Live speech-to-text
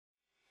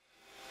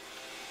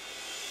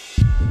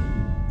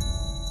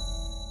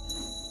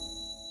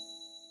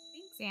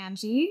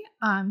Angie.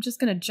 I'm just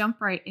going to jump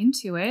right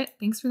into it.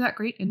 Thanks for that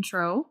great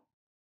intro.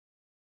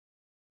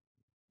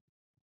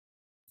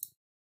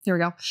 Here we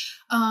go.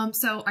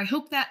 So I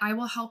hope that I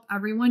will help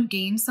everyone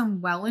gain some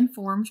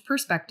well-informed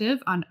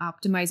perspective on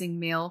optimizing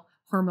male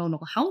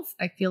hormonal health.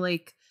 I feel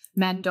like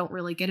men don't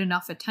really get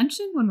enough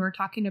attention when we're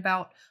talking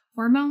about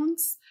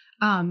hormones.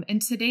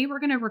 And today we're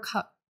going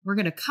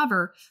to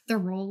cover the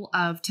role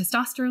of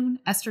testosterone,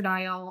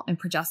 estradiol, and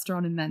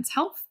progesterone in men's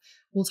health.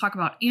 We'll talk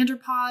about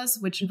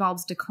andropause, which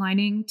involves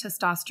declining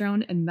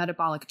testosterone and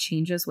metabolic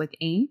changes with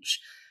age.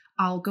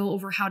 I'll go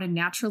over how to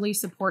naturally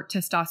support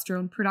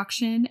testosterone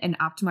production and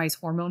optimize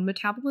hormone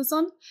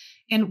metabolism.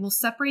 And we'll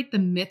separate the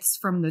myths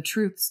from the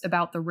truths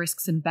about the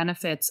risks and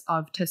benefits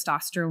of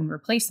testosterone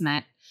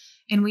replacement.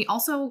 And we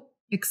also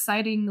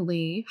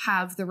excitingly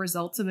have the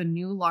results of a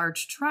new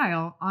large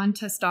trial on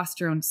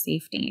testosterone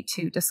safety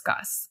to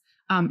discuss,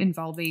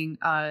 involving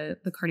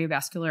the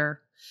cardiovascular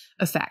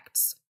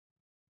effects.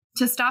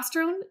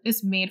 Testosterone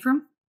is made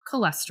from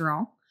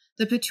cholesterol.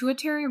 The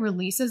pituitary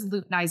releases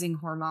luteinizing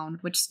hormone,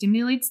 which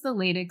stimulates the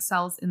Leydig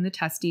cells in the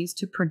testes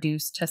to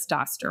produce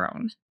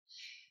testosterone.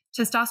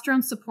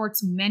 Testosterone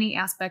supports many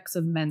aspects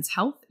of men's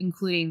health,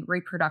 including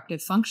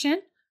reproductive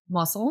function,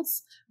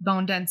 muscles,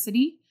 bone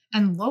density,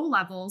 and low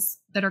levels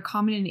that are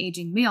common in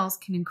aging males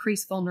can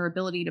increase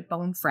vulnerability to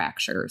bone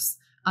fractures.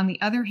 On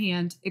the other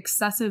hand,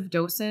 excessive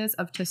doses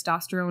of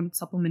testosterone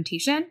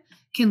supplementation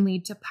can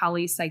lead to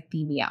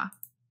polycythemia.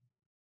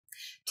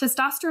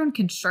 Testosterone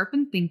can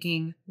sharpen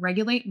thinking,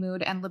 regulate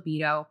mood and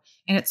libido,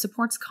 and it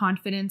supports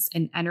confidence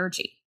and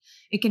energy.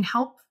 It can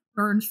help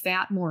burn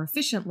fat more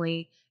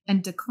efficiently,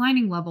 and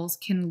declining levels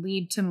can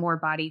lead to more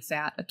body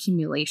fat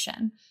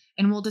accumulation.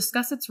 And we'll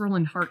discuss its role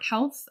in heart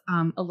health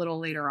a little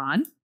later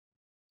on.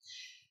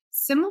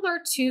 Similar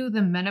to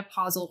the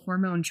menopausal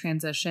hormone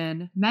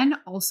transition, men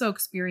also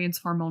experience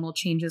hormonal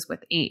changes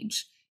with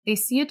age. They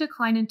see a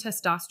decline in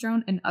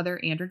testosterone and other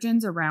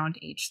androgens around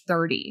age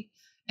 30.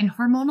 And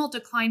hormonal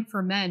decline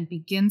for men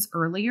begins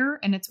earlier,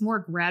 and it's more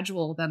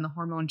gradual than the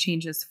hormone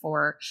changes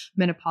for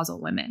menopausal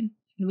women.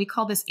 And we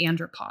call this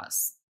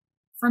andropause.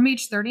 From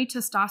age 30,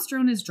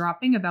 testosterone is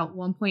dropping about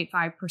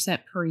 1.5%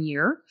 per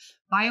year.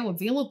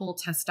 Bioavailable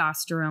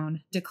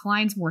testosterone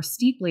declines more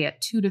steeply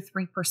at 2 to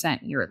 3%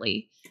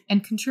 yearly.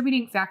 And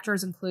contributing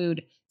factors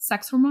include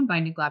sex hormone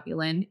binding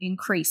globulin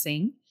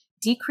increasing,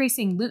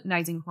 decreasing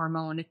luteinizing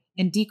hormone,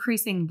 and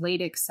decreasing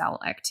Leydig cell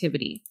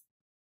activity.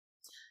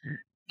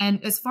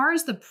 And as far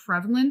as the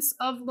prevalence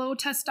of low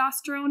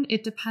testosterone,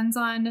 it depends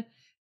on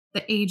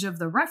the age of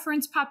the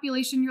reference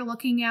population you're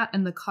looking at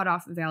and the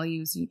cutoff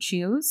values you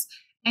choose.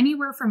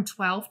 Anywhere from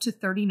 12 to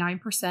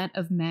 39%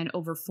 of men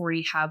over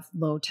 40 have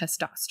low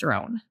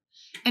testosterone.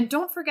 And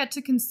don't forget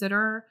to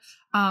consider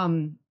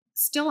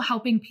still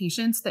helping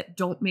patients that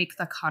don't make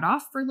the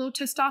cutoff for low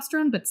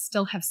testosterone, but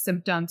still have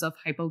symptoms of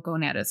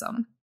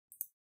hypogonadism.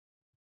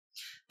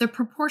 The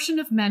proportion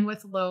of men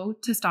with low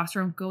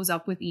testosterone goes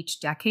up with each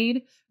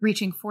decade,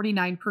 reaching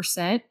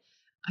 49%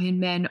 in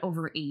men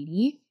over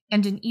 80,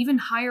 and an even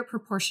higher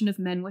proportion of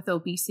men with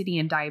obesity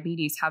and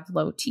diabetes have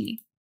low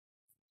T.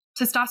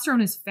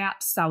 Testosterone is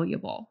fat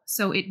soluble,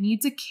 so it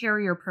needs a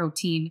carrier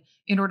protein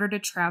in order to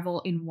travel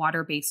in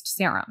water-based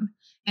serum,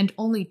 and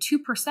only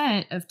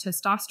 2% of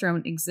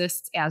testosterone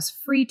exists as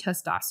free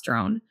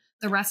testosterone.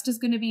 The rest is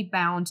going to be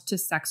bound to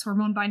sex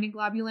hormone binding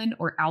globulin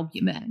or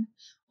albumin.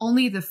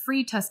 Only the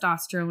free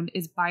testosterone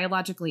is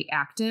biologically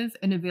active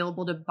and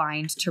available to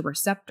bind to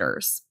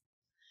receptors.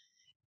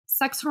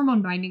 Sex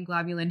hormone binding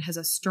globulin has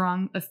a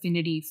strong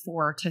affinity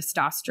for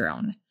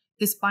testosterone.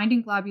 This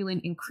binding globulin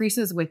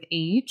increases with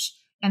age,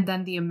 and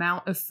then the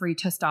amount of free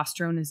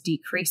testosterone is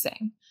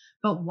decreasing.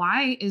 But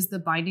why is the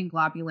binding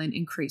globulin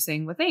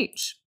increasing with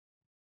age?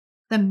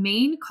 The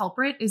main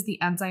culprit is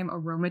the enzyme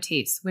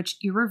aromatase, which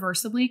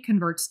irreversibly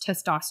converts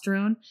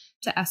testosterone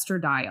to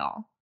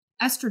estradiol.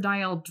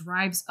 Estradiol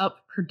drives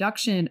up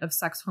production of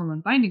sex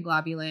hormone binding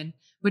globulin,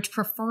 which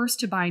prefers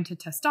to bind to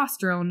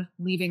testosterone,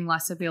 leaving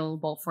less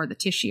available for the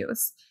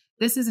tissues.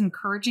 This is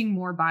encouraging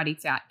more body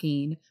fat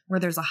gain where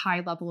there's a high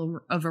level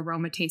of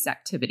aromatase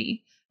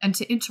activity. And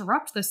to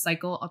interrupt this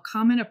cycle, a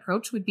common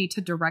approach would be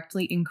to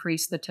directly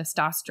increase the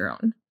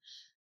testosterone.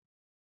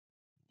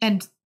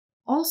 And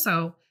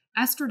also,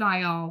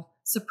 estradiol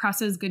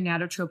suppresses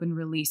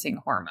gonadotropin-releasing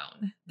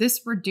hormone.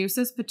 This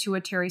reduces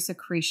pituitary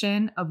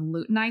secretion of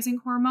luteinizing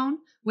hormone,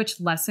 which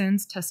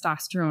lessens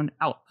testosterone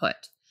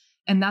output.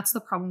 And that's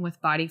the problem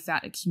with body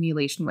fat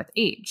accumulation with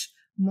age.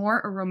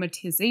 More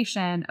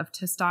aromatization of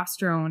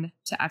testosterone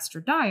to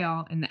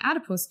estradiol in the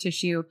adipose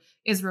tissue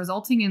is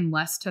resulting in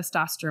less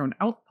testosterone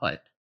output.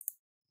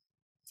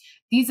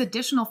 These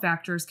additional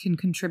factors can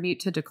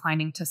contribute to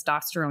declining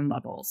testosterone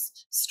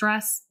levels.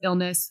 Stress,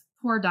 illness,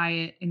 poor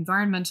diet,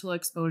 environmental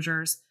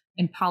exposures,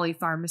 and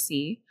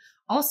polypharmacy.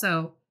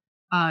 Also,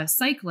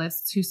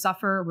 cyclists who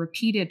suffer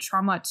repeated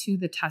trauma to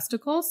the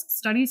testicles,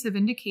 studies have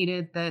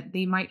indicated that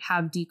they might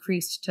have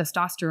decreased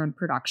testosterone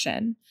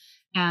production.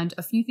 And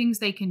a few things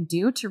they can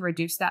do to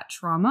reduce that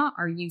trauma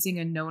are using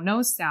a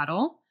no-nose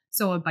saddle,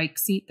 so a bike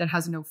seat that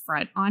has no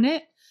front on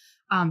it,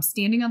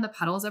 standing on the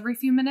pedals every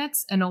few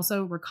minutes, and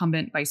also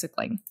recumbent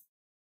bicycling.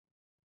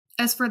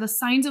 As for the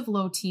signs of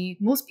low T,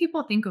 most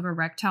people think of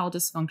erectile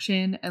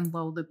dysfunction and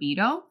low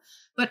libido,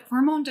 but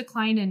hormone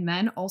decline in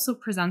men also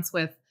presents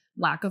with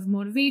lack of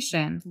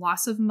motivation,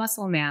 loss of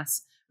muscle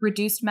mass,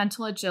 reduced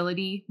mental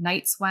agility,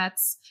 night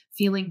sweats,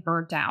 feeling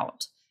burnt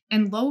out.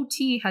 And low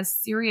T has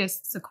serious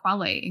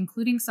sequelae,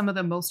 including some of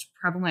the most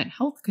prevalent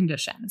health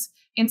conditions: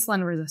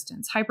 insulin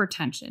resistance,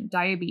 hypertension,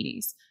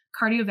 diabetes,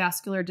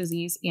 cardiovascular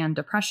disease, and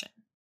depression.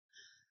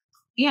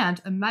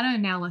 And a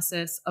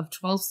meta-analysis of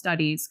 12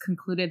 studies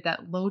concluded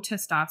that low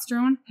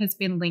testosterone has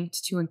been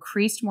linked to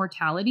increased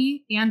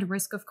mortality and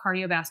risk of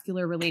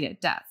cardiovascular-related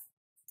death.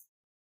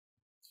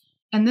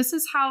 And this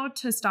is how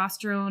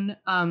testosterone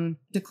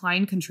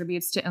decline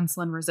contributes to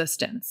insulin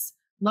resistance.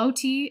 Low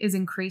T is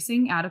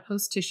increasing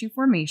adipose tissue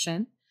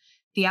formation.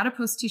 The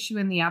adipose tissue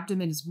in the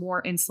abdomen is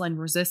more insulin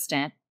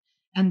resistant.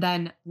 And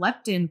then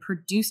leptin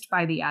produced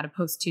by the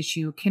adipose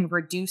tissue can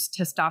reduce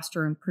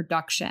testosterone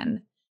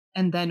production.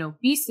 And then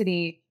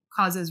obesity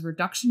causes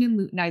reduction in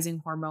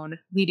luteinizing hormone,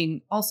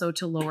 leading also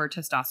to lower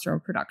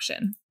testosterone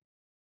production.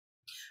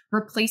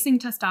 Replacing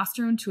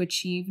testosterone to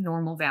achieve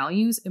normal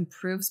values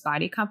improves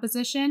body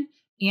composition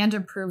and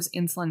improves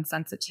insulin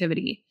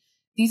sensitivity.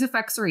 These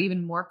effects are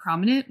even more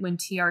prominent when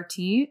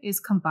TRT is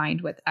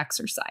combined with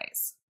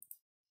exercise.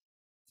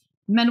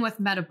 Men with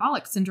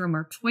metabolic syndrome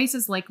are twice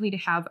as likely to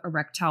have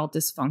erectile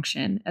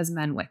dysfunction as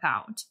men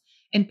without.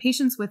 And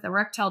patients with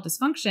erectile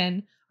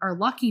dysfunction are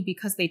lucky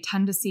because they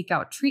tend to seek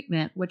out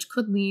treatment, which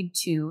could lead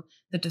to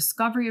the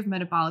discovery of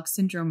metabolic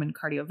syndrome and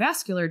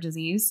cardiovascular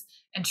disease,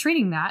 and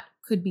treating that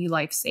could be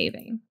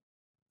life-saving.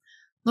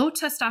 Low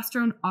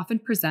testosterone often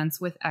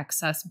presents with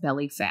excess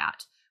belly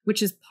fat,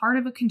 which is part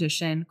of a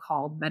condition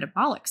called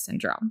metabolic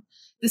syndrome.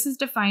 This is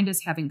defined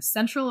as having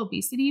central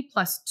obesity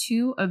plus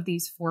two of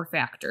these four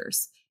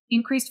factors: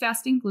 increased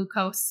fasting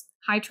glucose,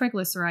 high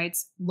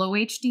triglycerides, low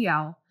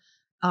HDL,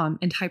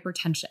 and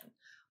hypertension.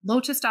 Low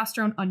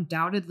testosterone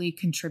undoubtedly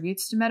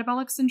contributes to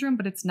metabolic syndrome,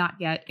 but it's not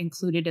yet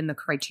included in the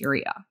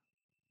criteria.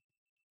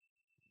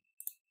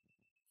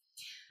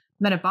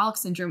 Metabolic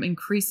syndrome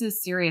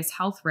increases serious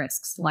health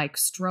risks like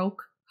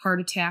stroke,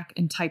 heart attack,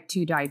 and type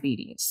 2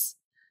 diabetes.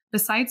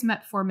 Besides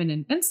metformin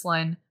and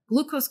insulin,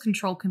 glucose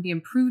control can be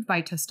improved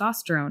by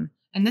testosterone,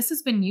 and this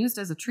has been used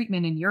as a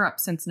treatment in Europe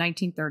since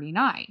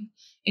 1939.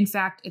 In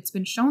fact, it's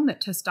been shown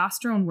that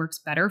testosterone works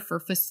better for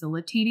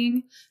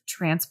facilitating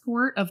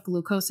transport of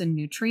glucose and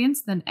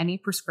nutrients than any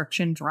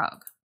prescription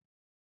drug.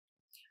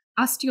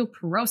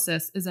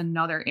 Osteoporosis is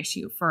another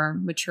issue for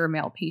mature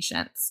male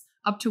patients.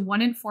 Up to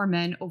 1 in 4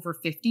 men over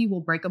 50 will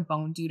break a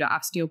bone due to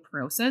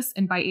osteoporosis,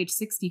 and by age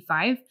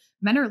 65,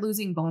 men are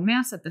losing bone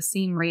mass at the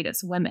same rate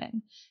as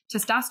women.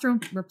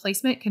 Testosterone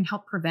replacement can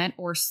help prevent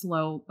or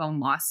slow bone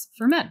loss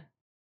for men.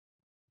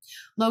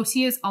 Low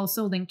T is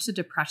also linked to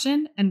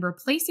depression, and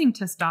replacing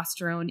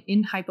testosterone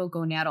in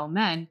hypogonadal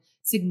men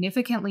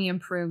significantly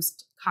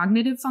improves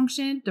cognitive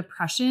function,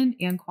 depression,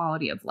 and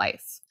quality of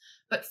life.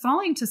 But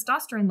falling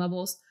testosterone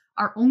levels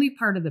are only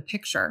part of the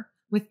picture,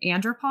 with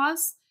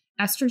andropause,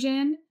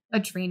 estrogen,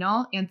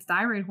 adrenal, and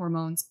thyroid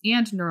hormones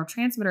and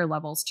neurotransmitter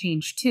levels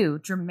change too,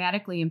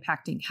 dramatically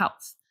impacting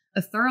health.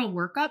 A thorough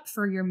workup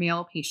for your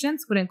male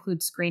patients would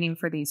include screening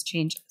for these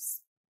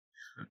changes.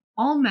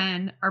 All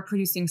men are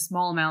producing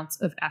small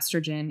amounts of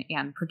estrogen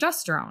and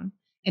progesterone,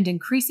 and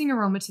increasing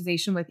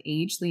aromatization with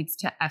age leads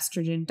to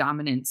estrogen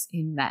dominance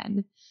in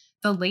men.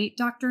 The late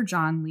Dr.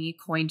 John Lee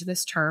coined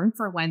this term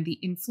for when the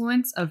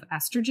influence of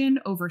estrogen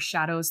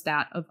overshadows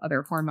that of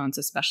other hormones,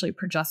 especially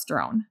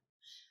progesterone.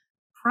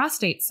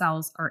 Prostate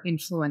cells are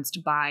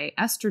influenced by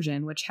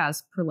estrogen, which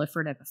has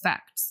proliferative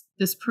effects.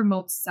 This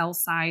promotes cell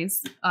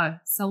size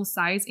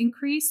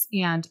increase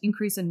and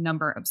increase in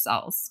number of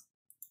cells.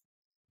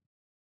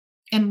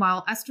 And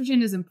while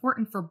estrogen is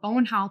important for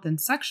bone health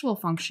and sexual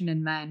function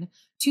in men,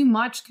 too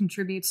much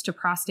contributes to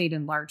prostate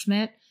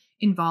enlargement,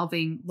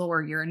 involving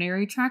lower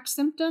urinary tract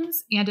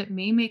symptoms, and it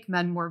may make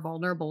men more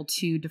vulnerable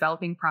to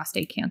developing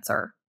prostate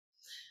cancer.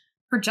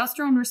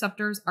 Progesterone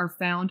receptors are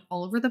found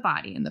all over the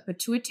body, in the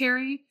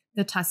pituitary,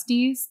 the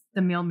testes,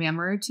 the male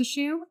mammary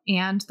tissue,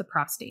 and the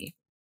prostate.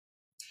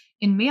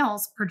 In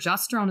males,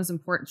 progesterone is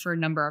important for a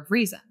number of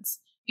reasons.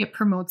 It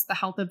promotes the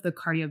health of the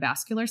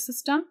cardiovascular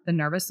system, the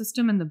nervous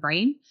system, and the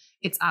brain.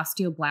 It's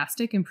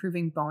osteoblastic,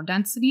 improving bone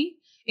density.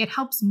 It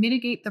helps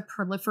mitigate the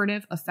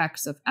proliferative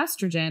effects of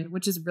estrogen,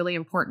 which is really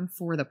important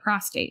for the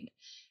prostate.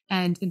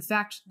 And in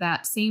fact,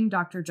 that same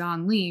Dr.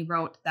 John Lee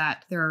wrote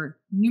that there are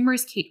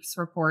numerous case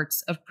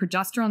reports of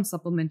progesterone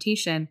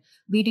supplementation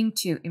leading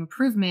to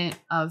improvement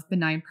of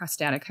benign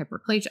prostatic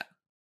hyperplasia.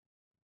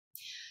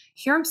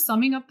 Here I'm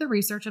summing up the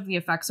research of the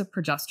effects of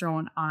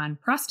progesterone on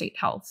prostate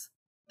health.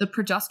 The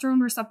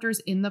progesterone receptors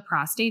in the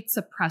prostate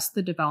suppress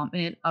the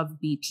development of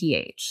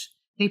BPH.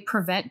 They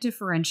prevent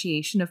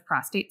differentiation of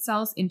prostate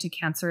cells into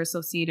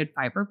cancer-associated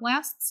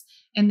fibroblasts,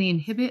 and they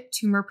inhibit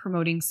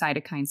tumor-promoting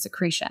cytokine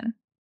secretion.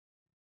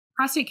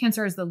 prostate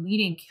cancer is the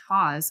leading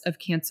cause of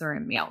cancer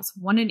in males.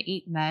 1 in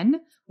 8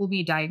 men will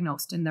be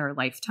diagnosed in their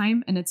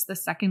lifetime, and it's the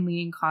second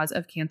leading cause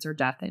of cancer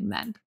death in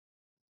men.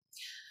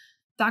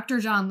 Dr.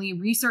 John Lee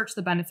researched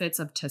the benefits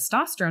of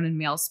testosterone in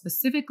males,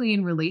 specifically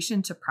in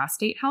relation to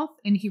prostate health,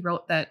 and he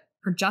wrote that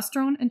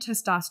progesterone and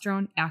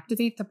testosterone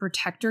activate the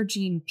protector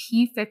gene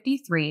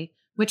p53,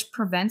 which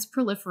prevents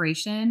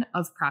proliferation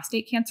of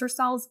prostate cancer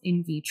cells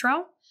in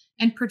vitro,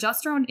 and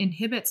progesterone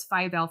inhibits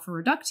 5-alpha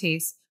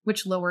reductase,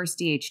 which lowers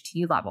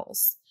DHT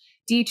levels.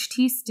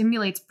 DHT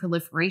stimulates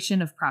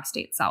proliferation of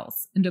prostate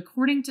cells, and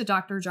according to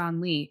Dr.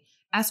 John Lee,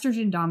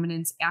 estrogen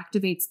dominance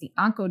activates the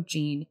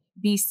oncogene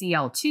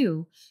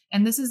BCL2,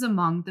 and this is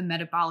among the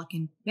metabolic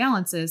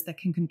imbalances that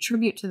can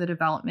contribute to the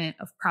development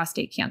of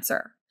prostate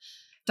cancer.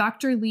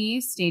 Dr.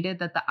 Lee stated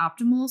that the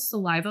optimal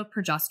saliva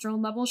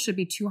progesterone level should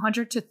be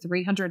 200 to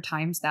 300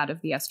 times that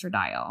of the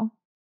estradiol.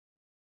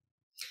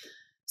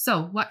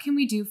 So, what can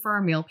we do for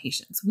our male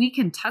patients? We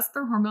can test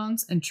their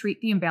hormones and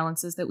treat the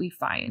imbalances that we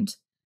find.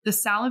 The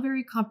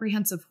Salivary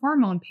Comprehensive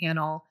Hormone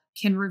Panel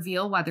can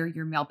reveal whether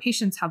your male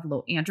patients have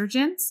low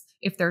androgens,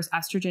 if there's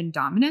estrogen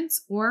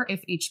dominance, or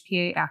if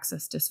HPA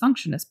axis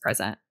dysfunction is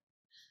present.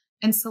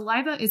 And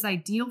saliva is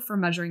ideal for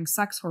measuring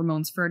sex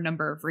hormones for a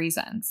number of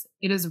reasons.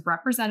 It is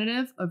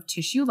representative of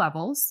tissue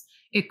levels.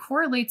 It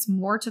correlates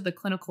more to the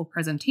clinical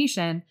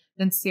presentation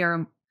than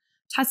serum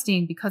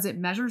testing because it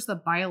measures the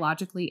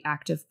biologically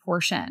active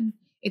portion.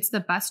 It's the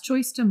best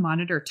choice to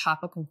monitor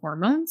topical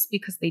hormones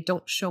because they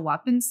don't show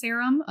up in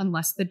serum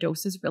unless the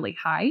dose is really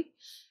high.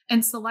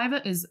 And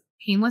saliva is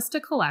painless to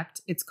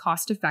collect, it's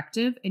cost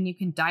effective, and you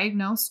can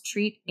diagnose,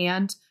 treat,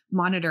 and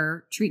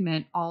monitor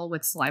treatment all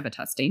with saliva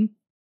testing.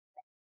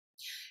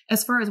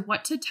 As far as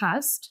what to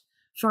test,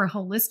 for a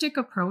holistic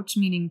approach,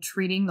 meaning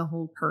treating the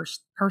whole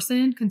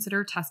person,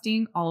 consider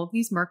testing all of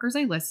these markers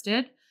I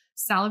listed,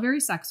 salivary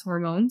sex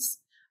hormones,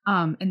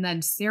 and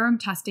then serum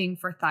testing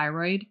for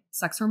thyroid,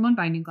 sex hormone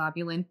binding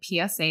globulin,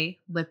 PSA,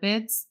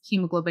 lipids,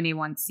 hemoglobin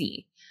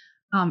A1C.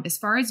 As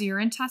far as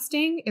urine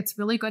testing, it's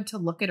really good to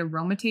look at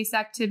aromatase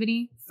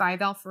activity,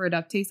 5-alpha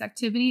reductase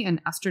activity,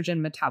 and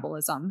estrogen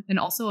metabolism, and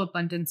also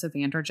abundance of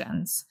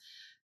androgens.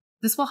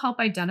 This will help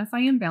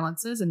identify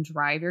imbalances and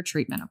drive your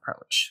treatment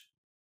approach.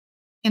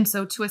 And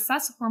so to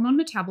assess hormone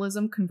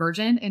metabolism,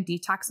 conversion, and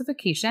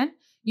detoxification,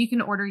 you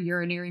can order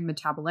urinary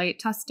metabolite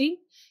testing.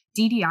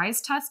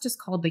 DDI's test is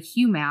called the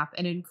HUMAP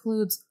and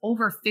includes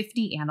over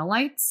 50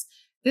 analytes.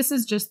 This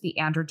is just the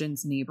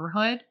androgens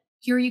neighborhood.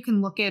 Here you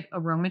can look at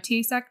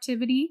aromatase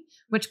activity,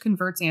 which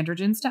converts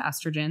androgens to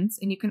estrogens,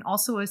 and you can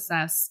also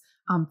assess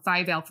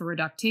 5-alpha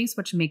reductase,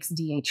 which makes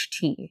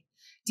DHT.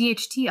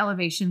 DHT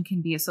elevation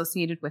can be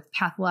associated with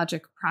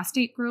pathologic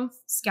prostate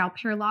growth, scalp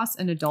hair loss,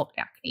 and adult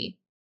acne.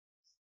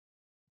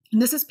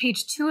 And this is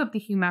page 2 of the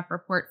HUMAP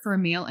report for a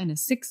male in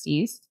his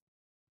 60s.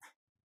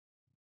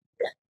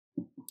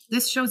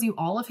 This shows you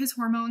all of his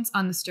hormones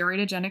on the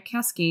steroidogenic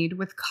cascade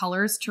with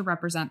colors to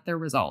represent their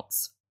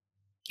results.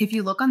 If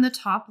you look on the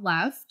top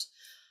left,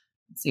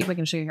 let's see if we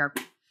can show you here.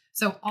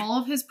 So all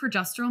of his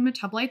progesterone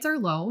metabolites are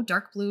low.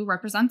 Dark blue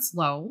represents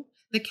low.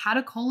 The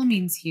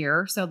catecholamines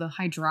here, so the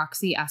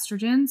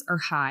hydroxyestrogens, are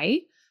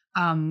high,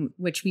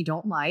 which we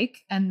don't like.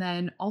 And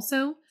then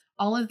also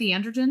all of the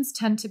androgens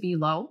tend to be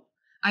low.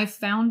 I've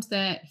found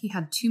that he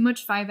had too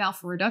much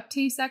 5-alpha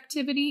reductase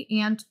activity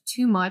and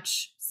too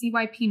much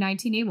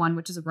CYP19A1,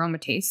 which is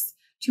aromatase,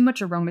 too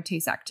much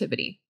aromatase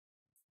activity.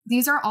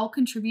 These are all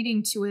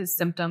contributing to his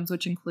symptoms,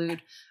 which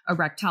include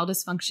erectile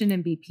dysfunction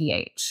and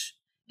BPH.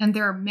 And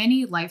there are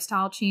many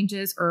lifestyle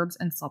changes, herbs,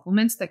 and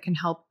supplements that can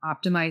help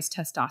optimize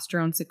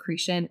testosterone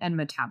secretion and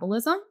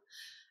metabolism.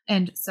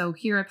 And so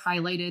here I've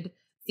highlighted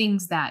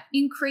things that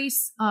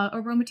increase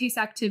aromatase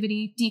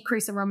activity,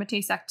 decrease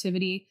aromatase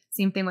activity,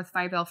 same thing with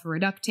 5-alpha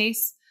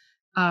reductase.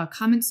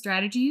 Common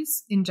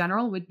strategies in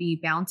general would be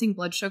balancing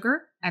blood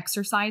sugar,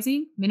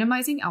 exercising,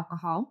 minimizing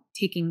alcohol,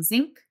 taking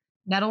zinc,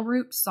 nettle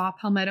root, saw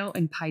palmetto,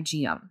 and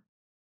pygeum.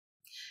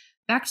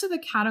 Back to the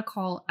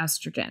catechol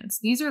estrogens.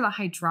 These are the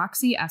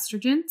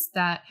hydroxyestrogens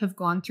that have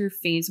gone through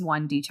phase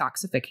 1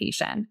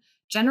 detoxification.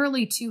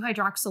 Generally,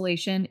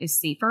 2-hydroxylation is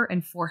safer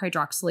and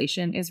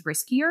 4-hydroxylation is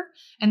riskier.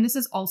 And this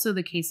is also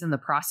the case in the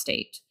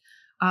prostate.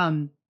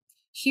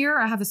 Here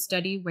I have a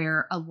study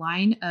where a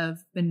line of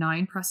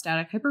benign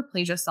prostatic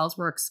hyperplasia cells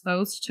were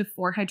exposed to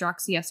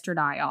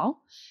 4-hydroxyestradiol,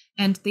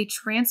 and they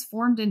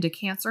transformed into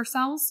cancer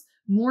cells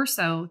more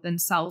so than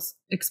cells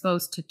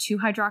exposed to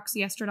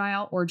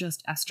 2-hydroxyestradiol or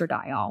just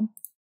estradiol.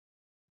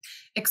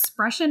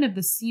 Expression of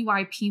the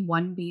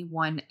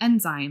CYP1B1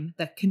 enzyme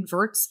that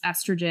converts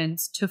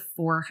estrogens to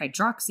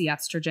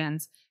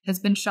 4-hydroxyestrogens has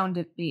been shown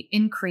to be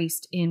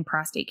increased in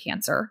prostate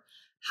cancer.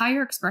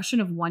 Higher expression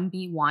of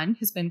 1B1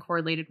 has been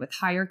correlated with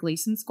higher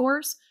Gleason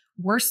scores,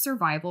 worse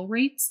survival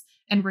rates,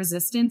 and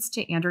resistance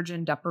to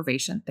androgen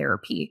deprivation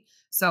therapy.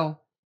 So,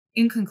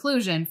 in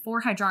conclusion,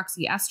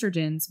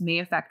 4-hydroxyestrogens may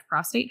affect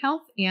prostate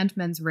health and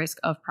men's risk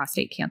of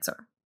prostate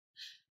cancer.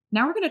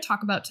 Now we're going to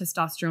talk about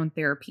testosterone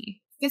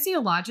therapy.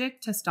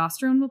 Physiologic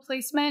testosterone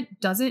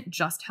replacement doesn't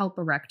just help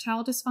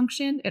erectile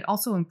dysfunction, it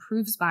also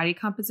improves body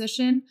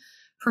composition,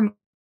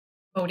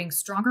 promoting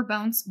stronger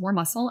bones, more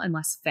muscle, and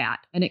less fat.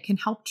 And it can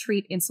help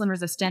treat insulin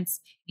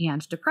resistance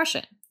and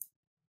depression,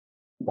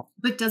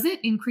 but doesn't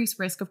increase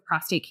risk of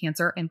prostate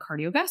cancer and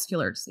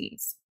cardiovascular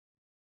disease.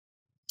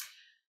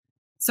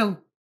 So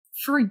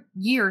for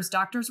years,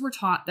 doctors were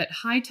taught that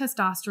high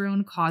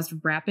testosterone caused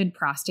rapid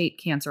prostate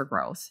cancer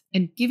growth,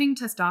 and giving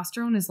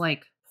testosterone is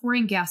like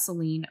pouring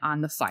gasoline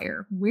on the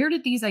fire. Where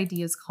did these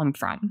ideas come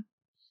from?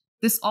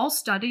 This all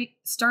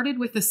started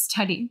with a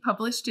study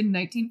published in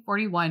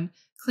 1941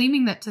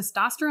 claiming that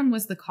testosterone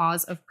was the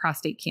cause of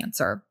prostate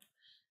cancer.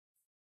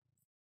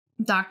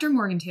 Dr.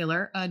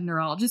 Morgentaler, a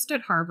neurologist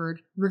at Harvard,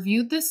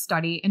 reviewed this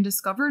study and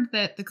discovered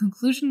that the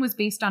conclusion was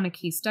based on a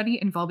case study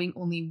involving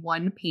only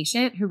one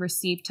patient who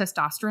received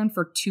testosterone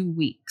for 2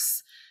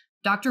 weeks.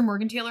 Dr.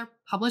 Morgentaler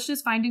published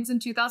his findings in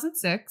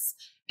 2006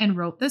 and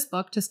wrote this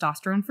book,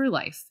 Testosterone for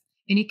Life.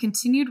 And he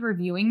continued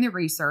reviewing the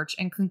research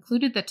and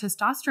concluded that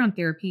testosterone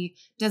therapy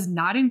does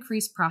not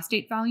increase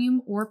prostate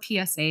volume or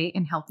PSA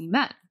in healthy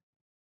men.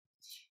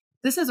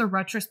 This is a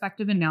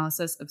retrospective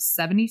analysis of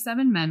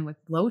 77 men with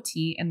low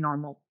T and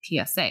normal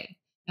PSA.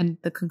 And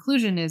the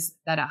conclusion is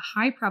that a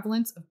high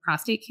prevalence of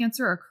prostate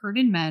cancer occurred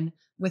in men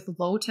with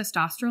low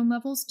testosterone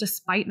levels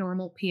despite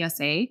normal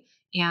PSA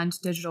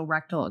and digital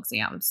rectal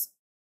exams.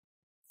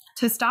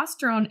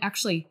 Testosterone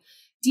actually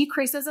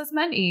decreases as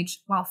men age,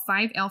 while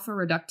 5-alpha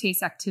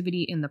reductase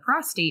activity in the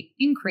prostate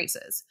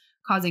increases,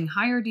 causing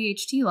higher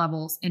DHT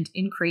levels and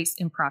increase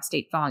in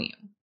prostate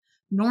volume.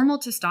 Normal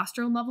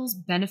testosterone levels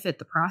benefit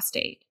the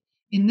prostate.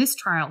 In this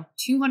trial,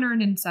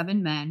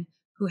 207 men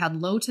who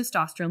had low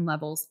testosterone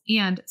levels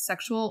and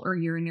sexual or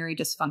urinary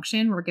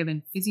dysfunction were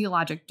given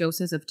physiologic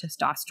doses of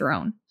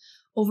testosterone.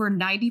 Over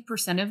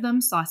 90% of them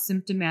saw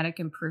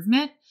symptomatic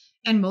improvement,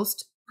 and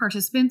most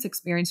participants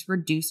experienced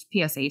reduced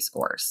PSA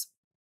scores.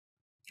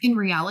 In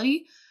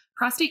reality,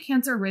 prostate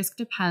cancer risk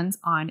depends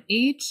on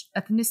age,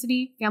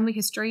 ethnicity, family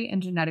history,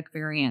 and genetic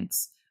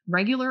variants.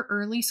 Regular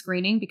early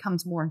screening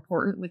becomes more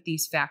important with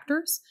these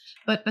factors,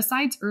 but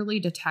besides early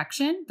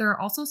detection, there are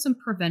also some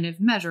preventive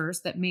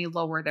measures that may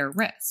lower their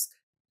risk.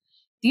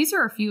 These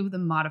are a few of the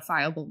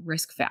modifiable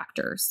risk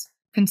factors.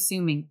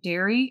 Consuming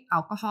dairy,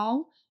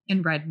 alcohol,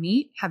 and red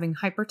meat, having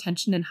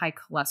hypertension and high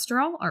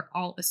cholesterol are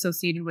all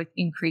associated with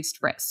increased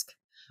risk.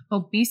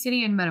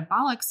 Obesity and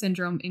metabolic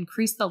syndrome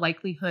increase the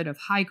likelihood of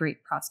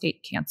high-grade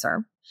prostate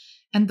cancer.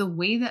 And the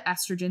way that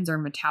estrogens are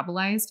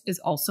metabolized is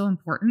also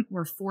important,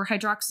 where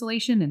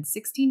 4-hydroxylation and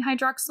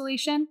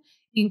 16-hydroxylation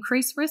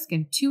increase risk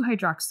and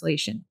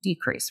 2-hydroxylation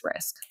decrease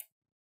risk.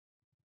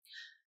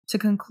 To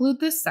conclude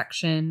this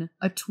section,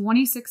 a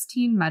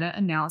 2016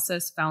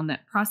 meta-analysis found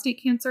that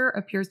prostate cancer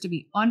appears to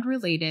be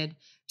unrelated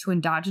to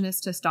endogenous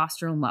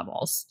testosterone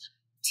levels.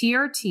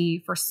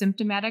 TRT for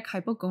symptomatic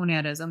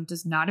hypogonadism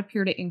does not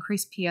appear to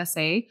increase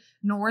PSA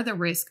nor the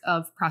risk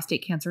of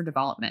prostate cancer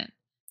development.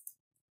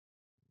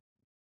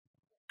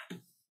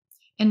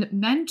 And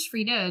men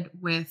treated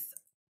with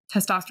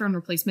testosterone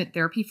replacement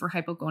therapy for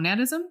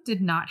hypogonadism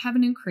did not have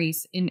an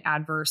increase in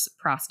adverse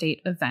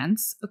prostate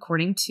events,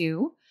 according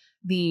to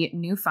the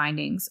new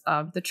findings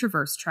of the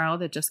Traverse trial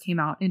that just came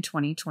out in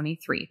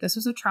 2023. This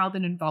was a trial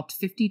that involved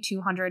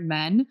 5,200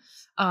 men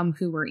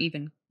who were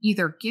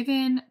either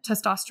given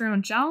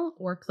testosterone gel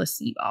or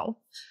placebo.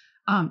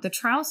 The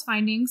trial's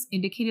findings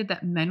indicated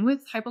that men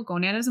with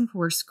hypogonadism who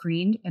were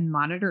screened and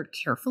monitored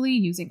carefully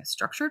using a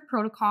structured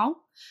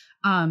protocol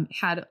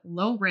had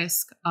low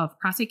risk of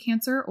prostate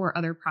cancer or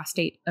other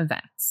prostate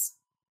events.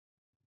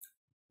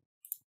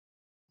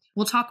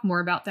 We'll talk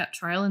more about that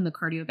trial in the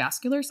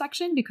cardiovascular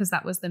section because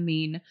that was the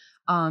main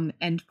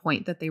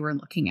endpoint that they were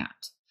looking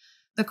at.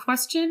 The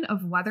question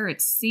of whether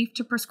it's safe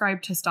to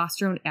prescribe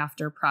testosterone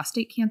after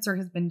prostate cancer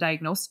has been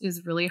diagnosed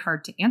is really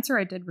hard to answer.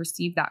 I did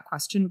receive that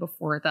question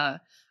before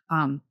the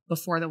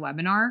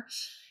webinar.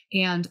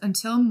 And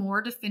until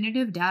more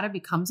definitive data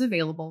becomes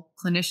available,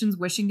 clinicians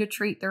wishing to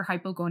treat their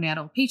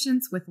hypogonadal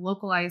patients with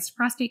localized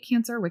prostate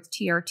cancer with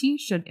TRT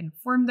should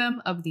inform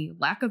them of the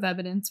lack of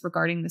evidence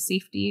regarding the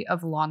safety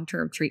of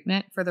long-term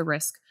treatment for the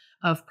risk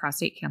of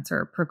prostate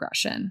cancer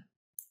progression.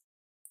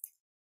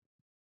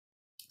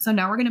 So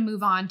now we're going to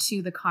move on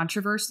to the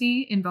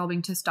controversy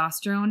involving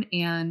testosterone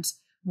and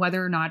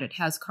whether or not it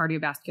has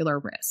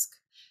cardiovascular risk.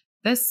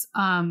 This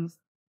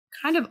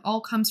kind of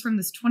all comes from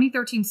this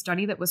 2013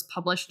 study that was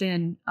published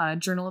in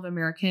Journal of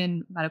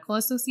American Medical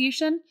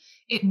Association.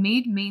 It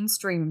made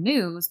mainstream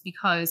news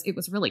because it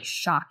was really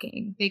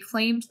shocking. They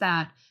claimed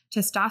that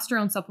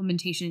testosterone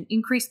supplementation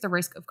increased the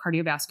risk of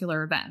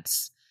cardiovascular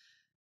events.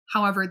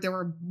 However, there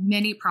were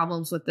many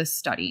problems with this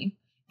study.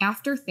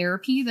 After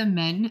therapy, the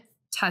men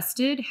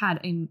tested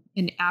had an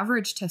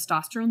average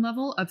testosterone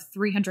level of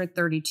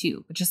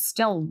 332, which is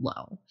still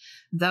low,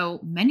 though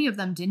many of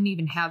them didn't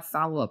even have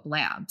follow-up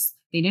labs.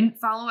 They didn't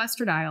follow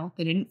estradiol,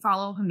 they didn't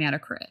follow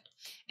hematocrit,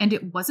 and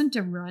it wasn't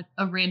a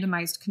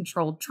randomized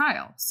controlled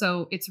trial,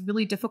 so it's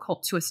really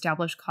difficult to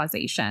establish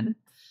causation.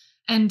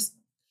 And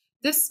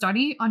This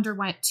study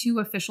underwent 2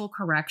 official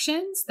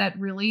corrections that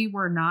really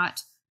were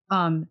not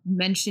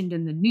mentioned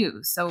in the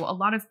news. So a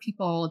lot of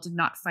people did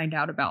not find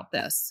out about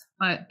this,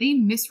 but they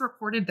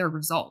misreported their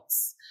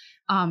results.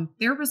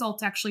 Their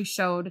results actually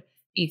showed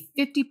a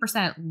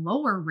 50%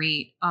 lower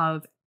rate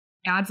of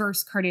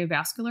adverse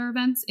cardiovascular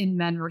events in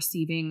men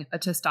receiving a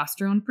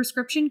testosterone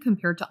prescription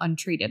compared to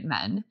untreated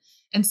men.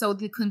 And so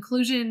the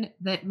conclusion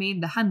that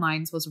made the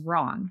headlines was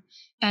wrong.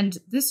 And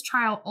this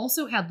trial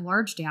also had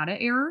large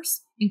data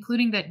errors,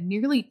 including that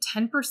nearly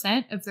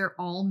 10% of their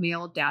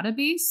all-male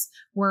database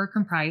were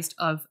comprised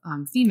of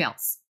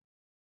females.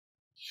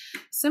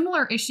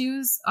 Similar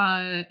issues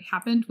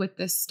happened with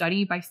this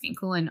study by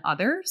Finkel and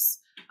others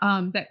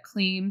that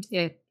claimed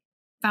it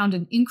found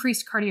an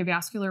increased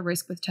cardiovascular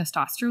risk with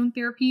testosterone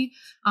therapy,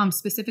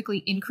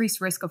 specifically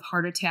increased risk of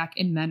heart attack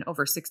in men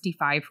over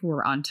 65 who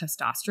were on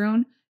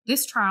testosterone.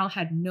 This trial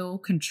had no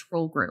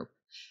control group,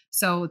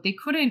 so they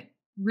couldn't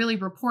really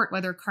report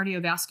whether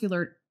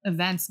cardiovascular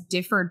events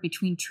differed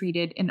between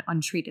treated and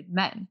untreated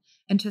men,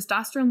 and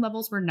testosterone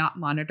levels were not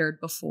monitored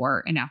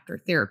before and after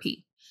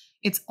therapy.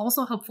 It's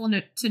also helpful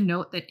to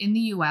note that in the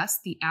US,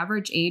 the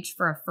average age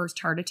for a first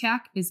heart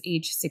attack is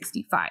age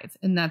 65,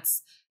 and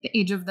that's the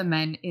age of the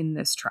men in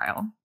this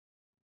trial.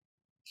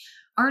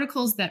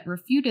 Articles that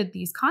refuted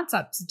these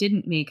concepts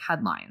didn't make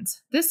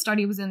headlines. This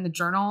study was in the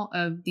Journal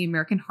of the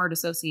American Heart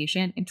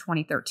Association in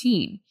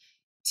 2013.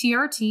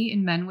 TRT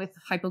in men with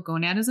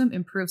hypogonadism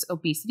improves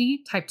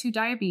obesity, type 2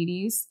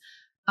 diabetes,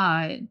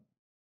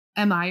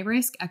 MI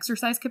risk,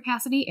 exercise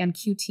capacity, and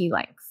QT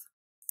length.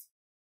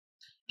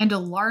 And a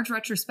large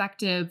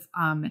retrospective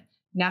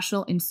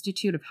National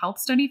Institute of Health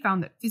study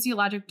found that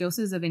physiologic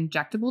doses of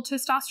injectable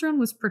testosterone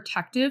was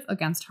protective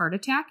against heart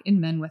attack in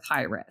men with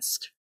high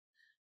risk.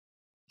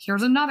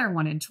 Here's another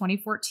one. In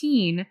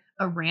 2014,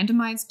 a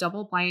randomized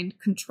double-blind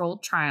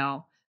controlled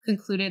trial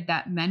concluded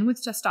that men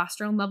with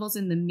testosterone levels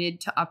in the mid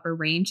to upper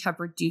range have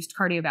reduced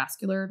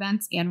cardiovascular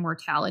events and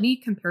mortality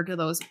compared to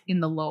those in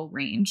the low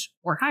range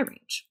or high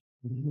range.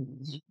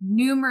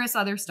 Numerous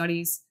other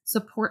studies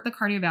support the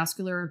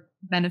cardiovascular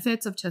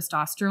benefits of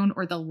testosterone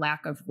or the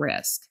lack of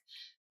risk.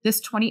 This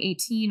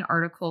 2018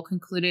 article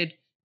concluded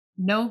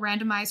no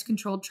randomized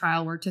controlled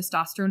trial where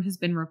testosterone has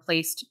been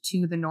replaced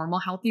to the normal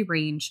healthy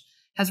range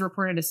has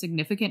reported a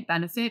significant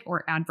benefit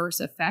or adverse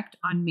effect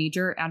on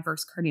major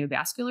adverse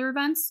cardiovascular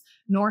events,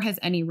 nor has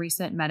any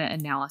recent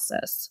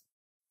meta-analysis.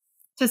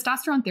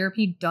 Testosterone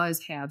therapy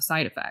does have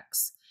side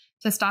effects.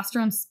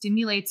 Testosterone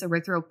stimulates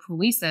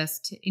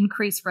erythropoiesis to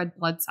increase red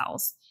blood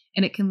cells,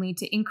 and it can lead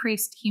to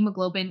increased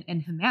hemoglobin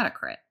and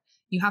hematocrit.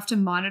 You have to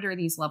monitor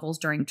these levels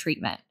during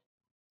treatment.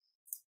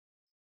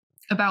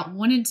 About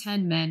 1 in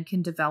 10 men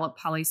can develop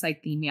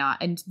polycythemia,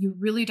 and you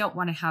really don't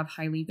want to have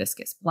highly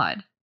viscous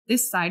blood.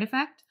 This side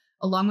effect,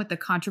 along with the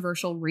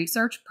controversial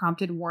research,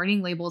 prompted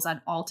warning labels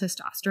on all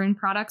testosterone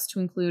products to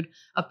include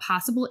a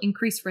possible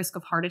increased risk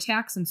of heart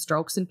attacks and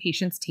strokes in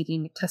patients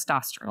taking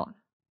testosterone.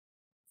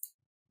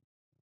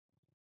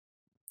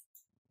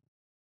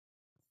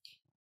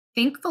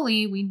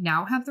 Thankfully, we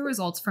now have the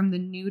results from the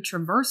new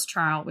Traverse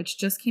trial, which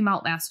just came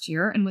out last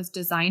year and was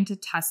designed to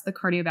test the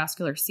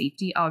cardiovascular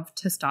safety of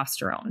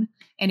testosterone.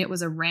 And it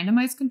was a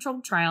randomized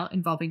controlled trial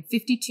involving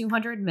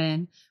 5,200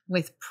 men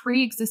with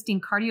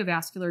pre-existing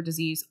cardiovascular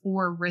disease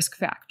or risk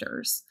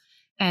factors.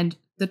 And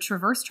the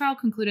Traverse trial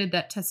concluded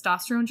that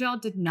testosterone gel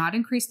did not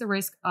increase the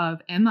risk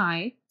of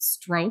MI,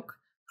 stroke,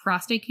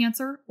 prostate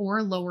cancer,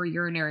 or lower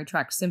urinary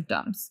tract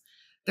symptoms.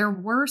 There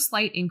were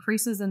slight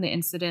increases in the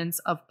incidence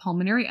of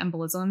pulmonary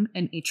embolism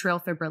and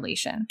atrial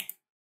fibrillation.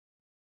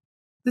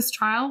 This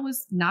trial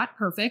was not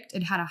perfect.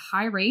 It had a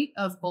high rate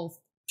of both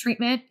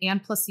treatment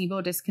and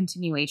placebo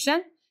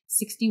discontinuation,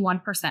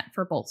 61%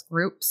 for both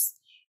groups.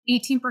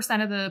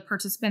 18% of the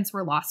participants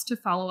were lost to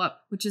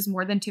follow-up, which is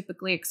more than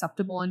typically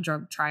acceptable in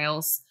drug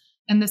trials.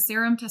 And the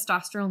serum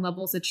testosterone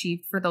levels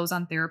achieved for those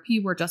on therapy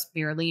were just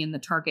barely in the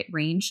target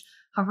range,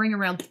 hovering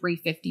around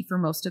 350 for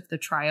most of the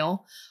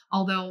trial.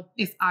 Although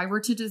if I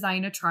were to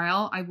design a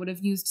trial, I would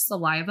have used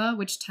saliva,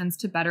 which tends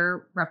to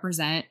better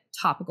represent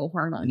topical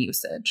hormone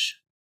usage.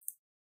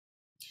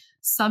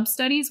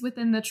 Sub-studies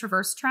within the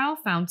Traverse trial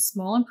found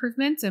small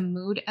improvements in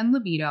mood and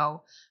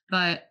libido,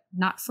 but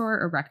not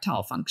for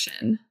erectile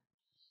function.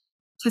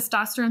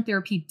 Testosterone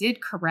therapy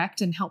did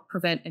correct and help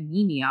prevent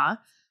anemia.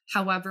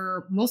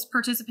 However, more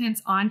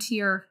participants on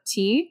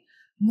TRT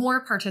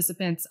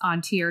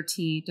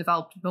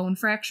developed bone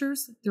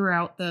fractures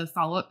throughout the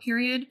follow-up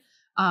period.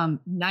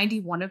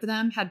 91 of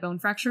them had bone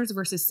fractures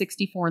versus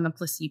 64 in the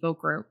placebo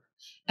group.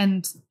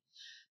 And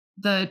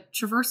the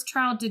Traverse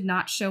trial did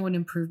not show an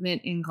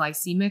improvement in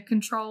glycemic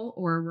control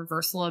or a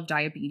reversal of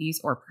diabetes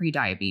or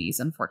prediabetes,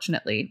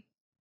 unfortunately.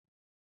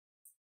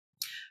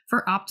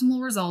 For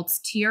optimal results,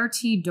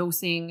 TRT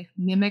dosing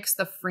mimics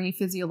the free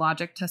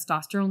physiologic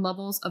testosterone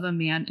levels of a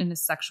man in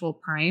his sexual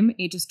prime,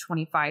 ages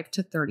 25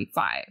 to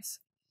 35.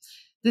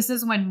 This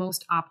is when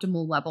most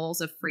optimal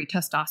levels of free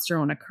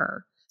testosterone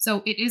occur.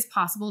 So it is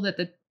possible that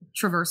the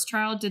Traverse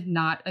trial did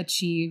not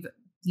achieve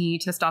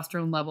the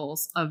testosterone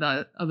levels of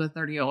a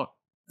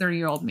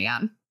 30-year-old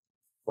man.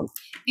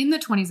 In the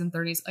 20s and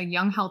 30s, a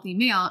young healthy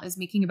male is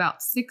making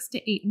about 6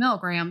 to 8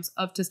 milligrams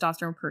of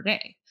testosterone per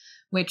day,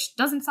 which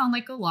doesn't sound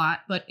like a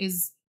lot, but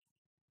is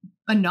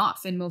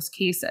enough in most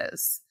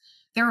cases.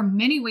 There are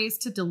many ways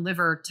to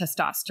deliver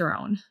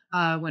testosterone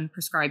when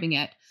prescribing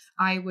it.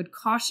 I would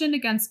caution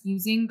against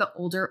using the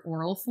older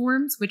oral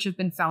forms, which have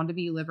been found to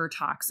be liver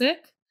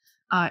toxic.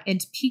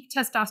 And peak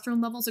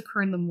testosterone levels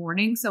occur in the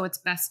morning, so it's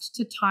best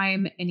to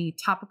time any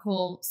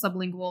topical,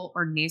 sublingual,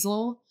 or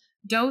nasal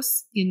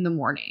dose in the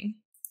morning.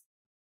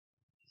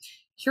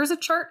 Here's a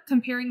chart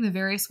comparing the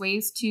various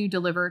ways to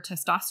deliver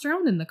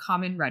testosterone in the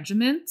common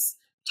regimens.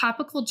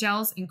 Topical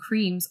gels and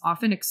creams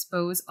often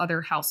expose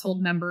other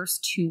household members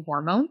to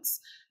hormones.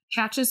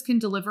 Patches can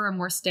deliver a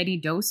more steady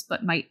dose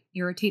but might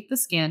irritate the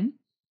skin.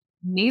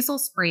 Nasal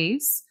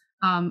sprays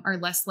are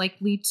less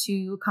likely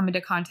to come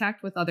into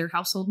contact with other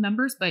household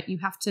members, but you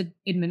have to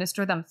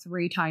administer them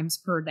 3 times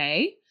per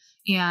day.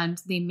 And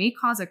they may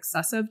cause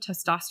excessive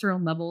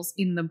testosterone levels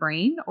in the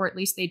brain, or at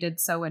least they did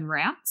so in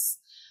rats.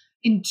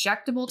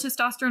 Injectable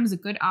testosterone is a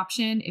good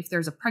option if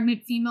there's a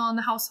pregnant female in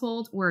the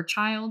household or a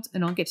child,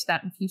 and I'll get to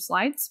that in a few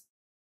slides.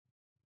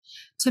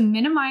 To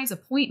minimize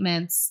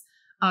appointments,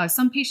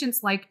 some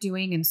patients like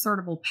doing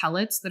insertable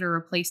pellets that are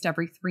replaced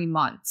every 3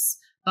 months.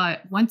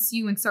 But once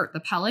you insert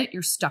the pellet,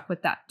 you're stuck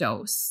with that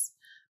dose.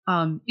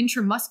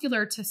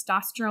 Intramuscular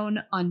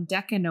testosterone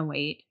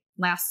undecanoate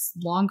lasts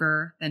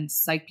longer than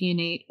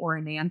cypionate or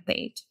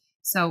enanthate.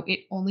 So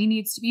it only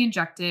needs to be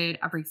injected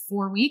every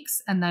 4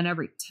 weeks and then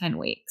every 10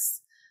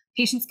 weeks.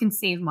 Patients can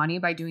save money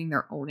by doing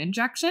their own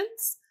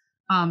injections.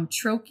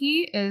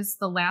 Troche is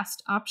the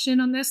last option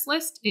on this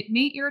list. It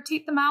may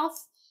irritate the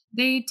mouth.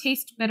 They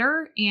taste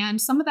bitter,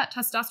 and some of that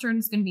testosterone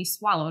is going to be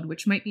swallowed,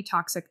 which might be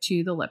toxic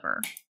to the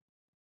liver.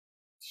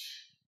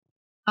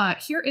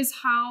 Here is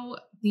how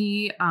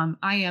the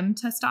IM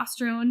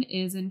testosterone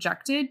is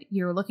injected.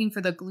 You're looking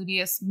for the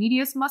gluteus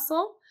medius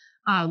muscle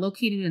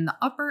located in the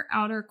upper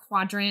outer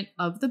quadrant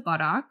of the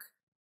buttock.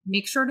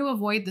 Make sure to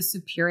avoid the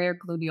superior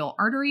gluteal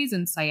arteries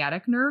and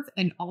sciatic nerve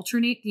and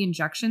alternate the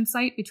injection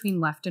site between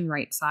left and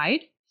right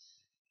side.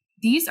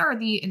 These are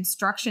the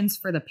instructions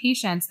for the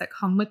patients that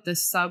come with the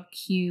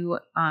sub-Q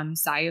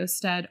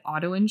Xiosted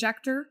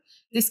auto-injector.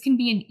 This can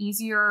be an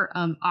easier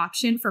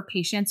option for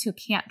patients who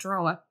can't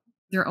draw up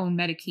their own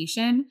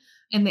medication.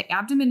 And the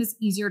abdomen is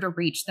easier to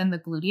reach than the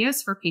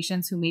gluteus for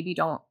patients who maybe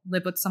don't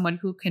live with someone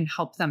who can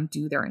help them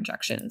do their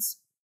injections.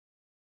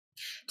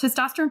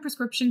 Testosterone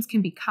prescriptions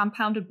can be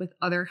compounded with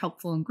other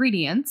helpful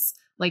ingredients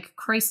like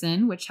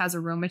chrysin, which has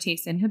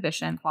aromatase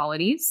inhibition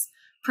qualities.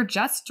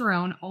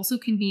 Progesterone also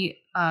can be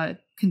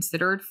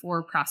considered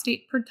for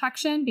prostate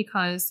protection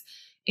because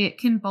it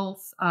can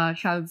both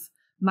have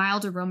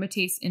mild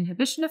aromatase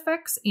inhibition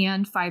effects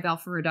and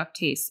 5-alpha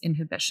reductase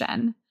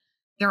inhibition.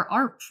 There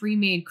are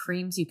pre-made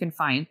creams you can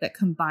find that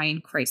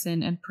combine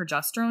chrysin and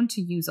progesterone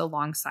to use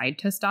alongside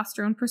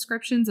testosterone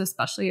prescriptions,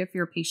 especially if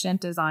your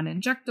patient is on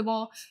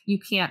injectable. You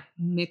can't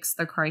mix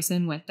the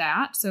chrysin with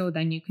that, so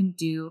then you can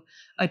do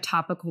a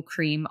topical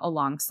cream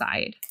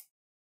alongside.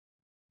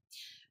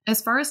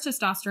 As far as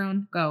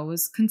testosterone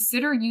goes,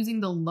 consider using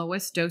the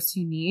lowest dose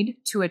you need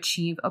to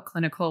achieve a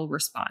clinical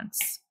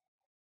response.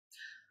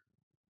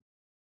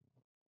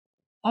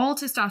 All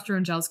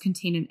testosterone gels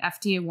contain an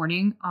FDA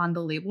warning on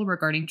the label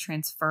regarding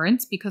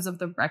transference because of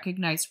the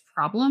recognized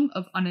problem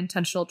of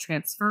unintentional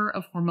transfer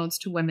of hormones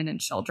to women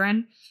and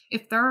children.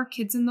 If there are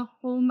kids in the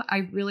home,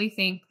 I really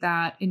think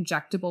that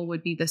injectable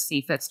would be the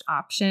safest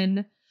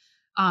option.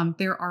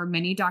 There are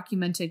many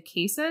documented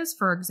cases.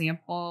 For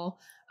example,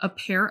 a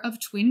pair of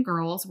twin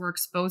girls were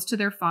exposed to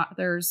their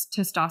father's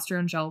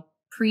testosterone gel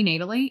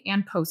prenatally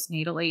and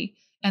postnatally.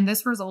 And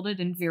this resulted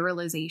in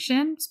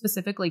virilization,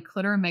 specifically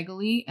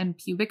clitoromegaly and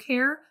pubic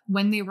hair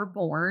when they were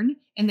born.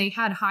 And they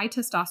had high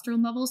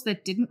testosterone levels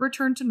that didn't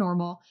return to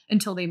normal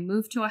until they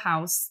moved to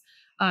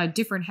a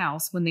different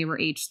house when they were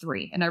age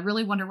 3. And I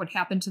really wonder what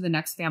happened to the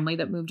next family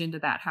that moved into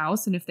that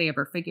house and if they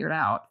ever figured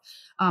out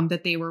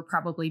that they were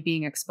probably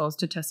being exposed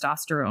to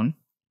testosterone.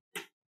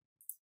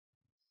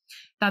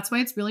 That's why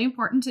it's really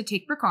important to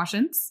take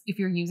precautions if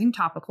you're using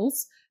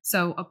topicals.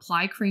 So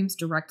apply creams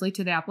directly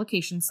to the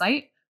application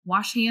site.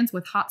 Wash hands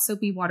with hot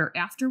soapy water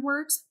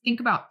afterwards.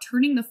 Think about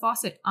turning the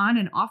faucet on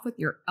and off with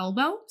your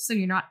elbow so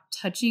you're not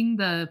touching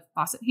the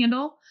faucet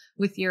handle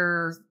with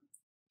your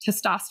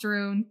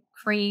testosterone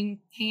cream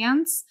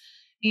hands.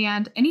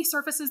 And any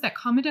surfaces that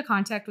come into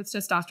contact with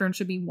testosterone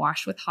should be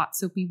washed with hot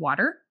soapy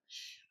water.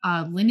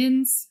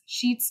 Linens,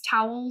 sheets,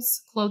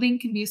 towels, clothing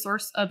can be a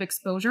source of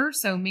exposure.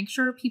 So make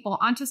sure people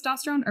on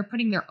testosterone are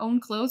putting their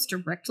own clothes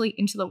directly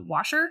into the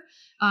washer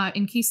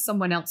in case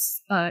someone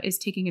else is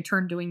taking a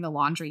turn doing the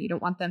laundry. You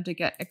don't want them to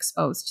get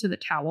exposed to the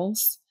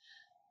towels.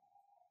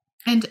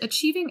 And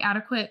achieving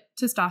adequate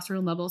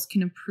testosterone levels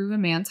can improve a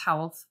man's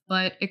health,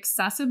 but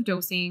excessive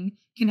dosing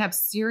can have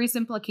serious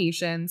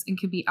implications and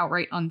can be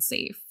outright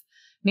unsafe.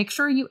 Make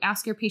sure you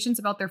ask your patients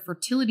about their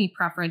fertility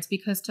preference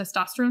because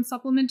testosterone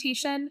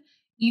supplementation,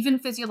 even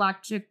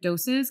physiologic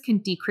doses, can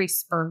decrease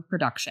sperm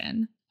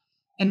production.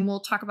 And we'll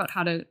talk about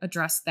how to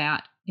address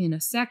that in a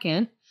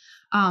second.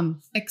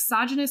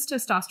 Exogenous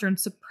testosterone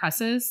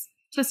suppresses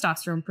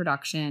testosterone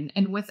production,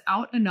 and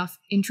without enough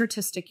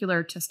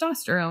intratesticular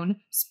testosterone,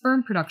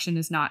 sperm production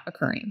is not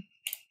occurring.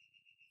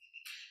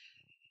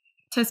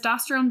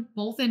 Testosterone,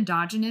 both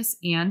endogenous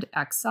and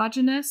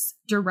exogenous,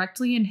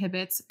 directly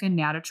inhibits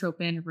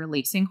gonadotropin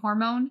releasing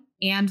hormone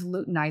and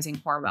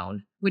luteinizing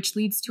hormone, which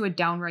leads to a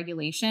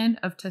downregulation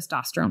of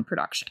testosterone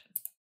production.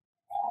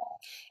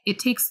 It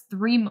takes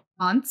 3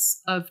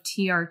 months of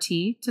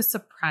TRT to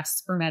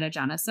suppress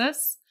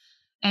spermatogenesis,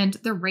 and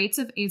the rates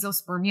of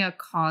azoospermia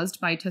caused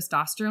by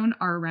testosterone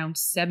are around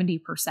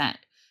 70%.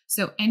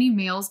 So any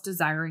males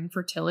desiring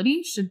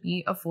fertility should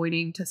be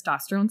avoiding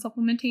testosterone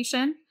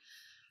supplementation.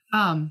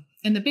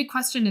 And the big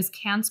question is,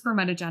 can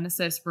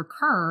spermatogenesis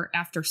recur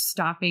after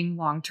stopping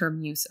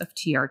long-term use of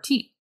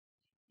TRT?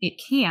 It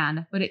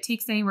can, but it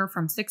takes anywhere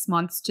from 6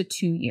 months to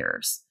 2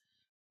 years.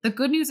 The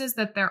good news is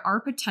that there are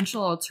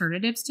potential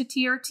alternatives to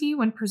TRT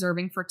when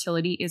preserving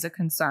fertility is a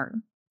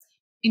concern.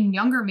 In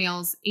younger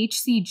males,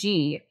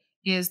 HCG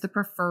is the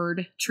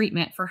preferred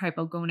treatment for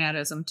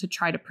hypogonadism to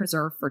try to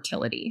preserve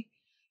fertility.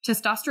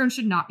 Testosterone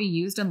should not be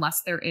used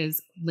unless there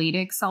is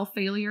Leydig cell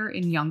failure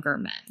in younger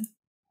men.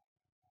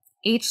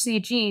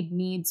 HCG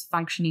needs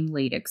functioning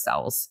Leydig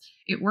cells.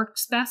 It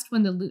works best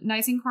when the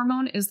luteinizing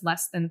hormone is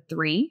less than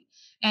 3.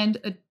 And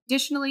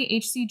additionally,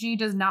 HCG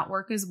does not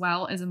work as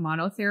well as a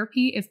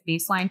monotherapy if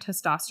baseline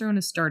testosterone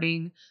is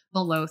starting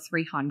below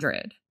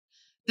 300.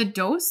 The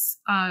dose,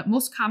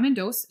 most common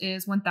dose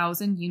is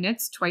 1,000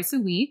 units twice a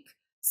week,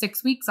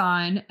 6 weeks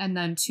on, and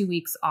then 2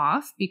 weeks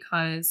off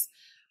because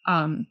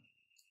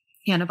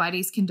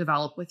antibodies can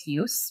develop with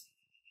use.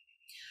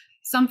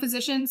 Some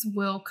physicians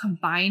will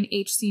combine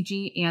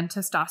HCG and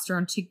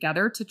testosterone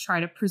together to try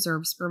to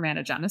preserve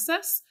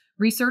spermatogenesis.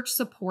 Research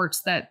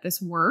supports that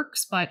this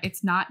works, but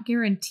it's not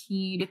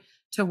guaranteed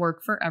to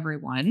work for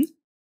everyone.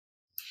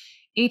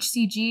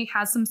 HCG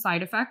has some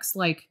side effects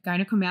like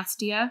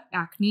gynecomastia,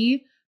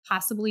 acne,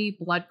 possibly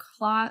blood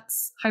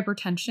clots,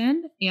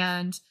 hypertension,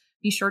 and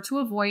be sure to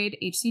avoid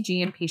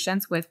HCG in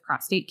patients with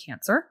prostate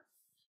cancer.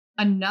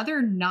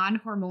 Another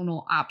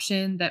non-hormonal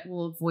option that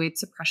will avoid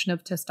suppression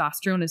of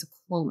testosterone is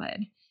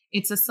Clomid.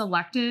 It's a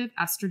selective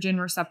estrogen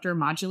receptor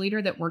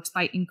modulator that works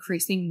by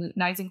increasing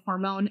luteinizing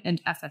hormone and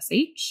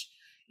FSH.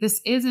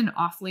 This is an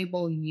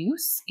off-label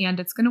use, and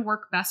it's going to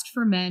work best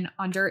for men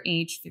under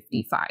age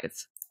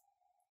 55.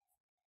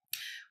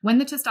 When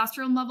the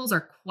testosterone levels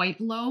are quite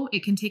low,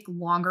 it can take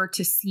longer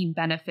to see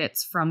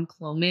benefits from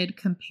Clomid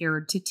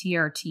compared to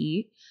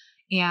TRT.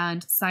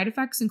 And side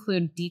effects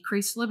include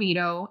decreased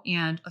libido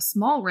and a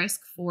small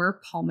risk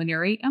for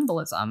pulmonary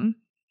embolism.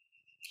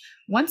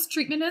 Once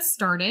treatment is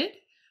started,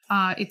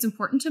 it's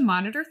important to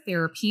monitor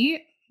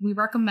therapy. We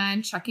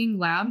recommend checking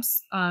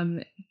labs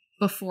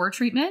before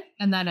treatment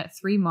and then at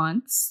 3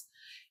 months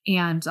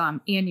and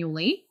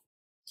annually.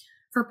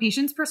 For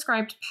patients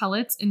prescribed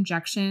pellets,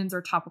 injections,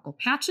 or topical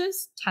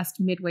patches, test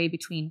midway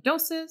between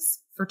doses.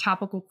 For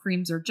topical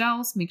creams or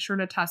gels, make sure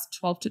to test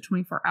 12 to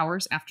 24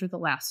 hours after the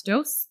last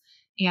dose.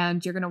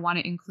 And you're going to want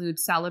to include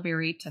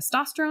salivary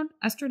testosterone,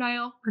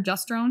 estradiol,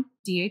 progesterone,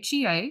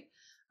 DHEA.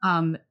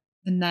 And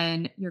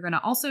then you're going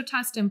to also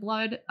test in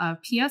blood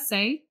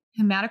PSA,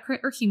 hematocrit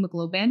or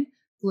hemoglobin,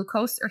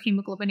 glucose or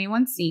hemoglobin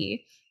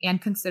A1C,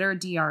 and consider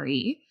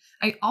DRE.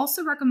 I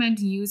also recommend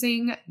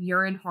using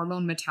urine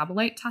hormone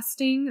metabolite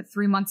testing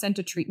 3 months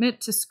into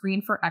treatment to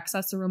screen for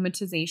excess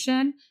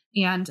aromatization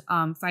and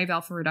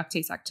 5-alpha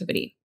reductase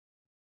activity.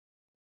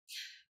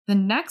 The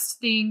next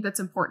thing that's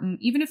important,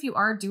 even if you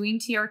are doing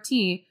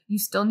TRT, you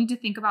still need to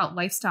think about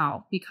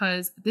lifestyle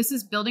because this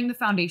is building the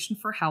foundation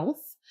for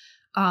health.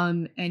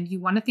 And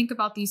you want to think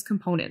about these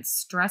components: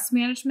 stress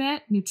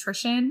management,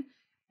 nutrition,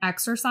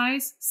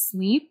 exercise,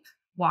 sleep,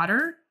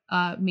 water,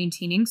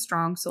 maintaining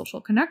strong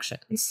social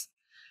connections.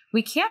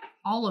 We can't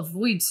all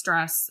avoid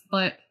stress,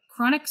 but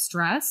chronic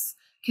stress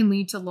can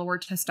lead to lower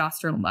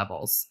testosterone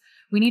levels.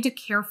 We need to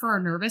care for our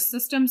nervous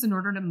systems in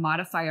order to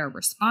modify our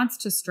response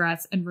to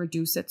stress and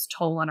reduce its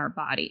toll on our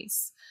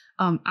bodies.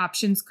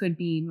 Options could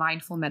be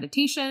mindful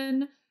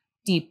meditation,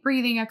 deep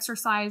breathing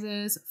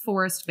exercises,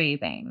 forest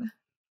bathing.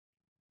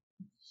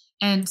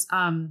 And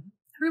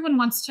everyone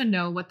wants to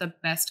know what the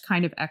best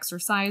kind of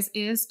exercise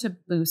is to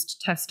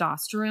boost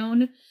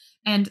testosterone.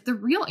 And the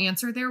real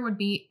answer there would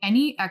be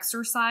any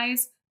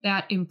exercise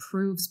that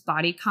improves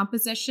body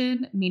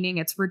composition, meaning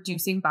it's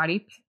reducing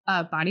body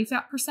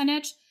fat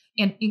percentage,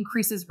 and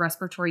increases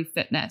respiratory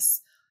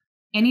fitness.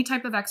 Any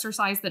type of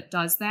exercise that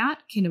does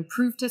that can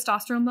improve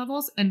testosterone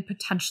levels and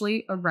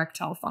potentially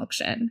erectile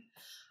function.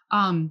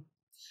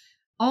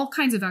 All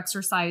kinds of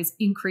exercise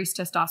increase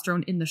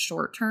testosterone in the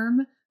short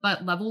term,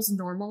 but levels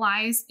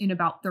normalize in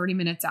about 30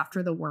 minutes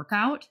after the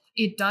workout.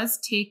 It does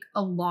take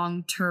a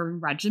long-term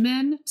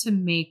regimen to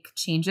make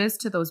changes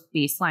to those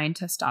baseline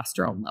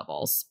testosterone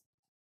levels.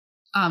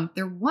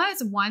 There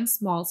was one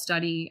small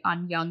study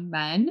on young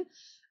men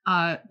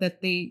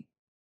that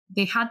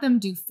they had them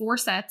do 4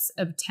 sets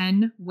of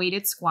 10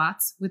 weighted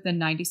squats with a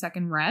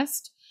 90-second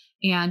rest,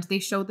 and they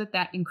showed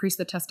that increased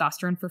the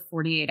testosterone for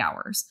 48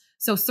 hours.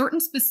 So certain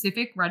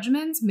specific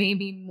regimens may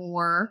be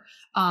more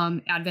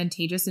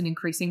advantageous in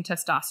increasing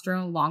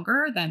testosterone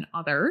longer than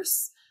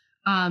others.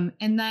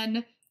 And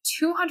then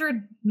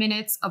 200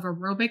 minutes of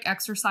aerobic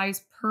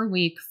exercise per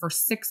week for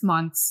 6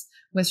 months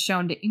was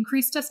shown to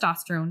increase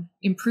testosterone,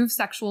 improve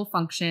sexual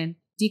function,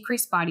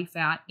 decrease body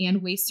fat,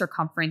 and waist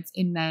circumference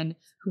in men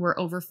who were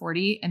over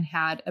 40 and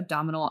had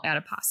abdominal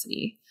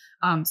adiposity.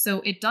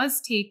 So it does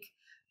take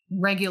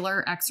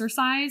regular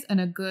exercise and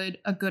a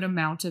good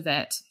amount of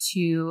it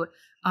to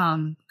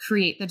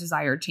create the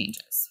desired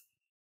changes.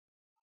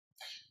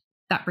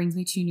 That brings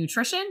me to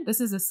nutrition. This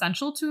is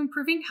essential to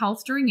improving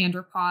health during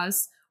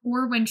andropause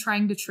or when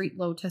trying to treat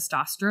low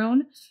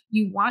testosterone.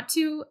 You want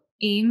to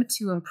aim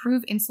to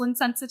improve insulin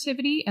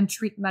sensitivity and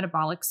treat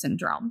metabolic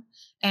syndrome.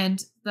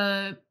 And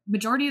the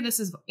majority of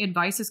this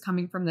advice is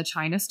coming from the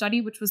China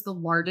study, which was the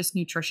largest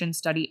nutrition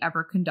study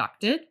ever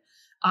conducted.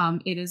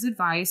 It is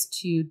advised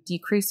to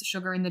decrease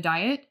sugar in the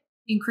diet,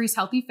 increase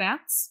healthy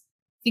fats,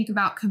 think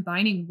about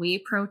combining whey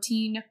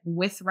protein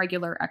with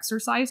regular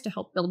exercise to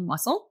help build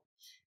muscle.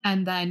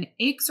 And then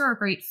eggs are a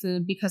great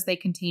food because they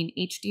contain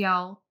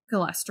HDL,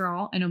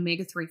 cholesterol, and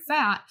omega-3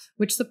 fat,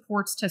 which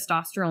supports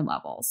testosterone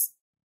levels.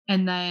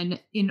 And then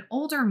in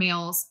older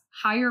males,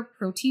 higher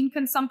protein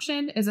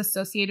consumption is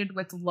associated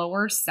with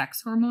lower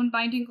sex hormone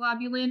binding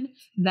globulin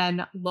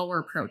than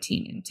lower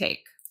protein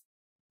intake.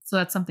 So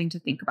that's something to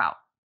think about.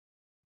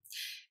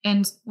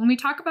 And when we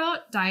talk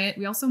about diet,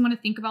 we also want to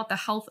think about the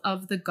health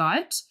of the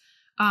gut.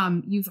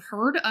 You've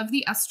heard of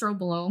the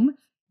estrobolome.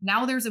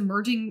 Now there's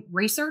emerging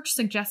research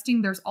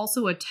suggesting there's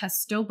also a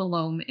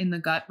testobolome in the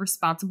gut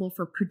responsible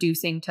for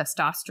producing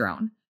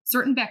testosterone.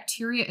 Certain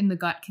bacteria in the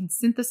gut can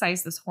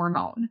synthesize this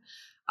hormone.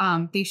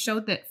 They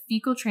showed that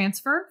fecal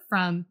transfer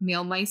from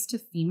male mice to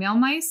female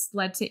mice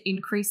led to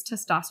increased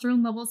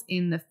testosterone levels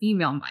in the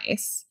female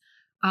mice.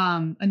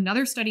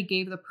 Another study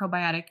gave the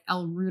probiotic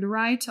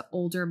L-reuteri to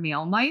older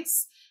male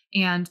mice,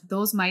 and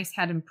those mice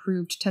had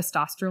improved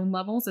testosterone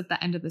levels at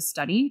the end of the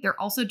study. They're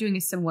also doing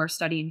a similar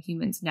study in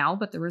humans now,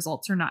 but the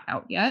results are not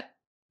out yet.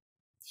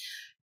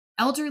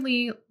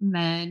 Elderly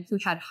men who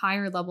had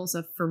higher levels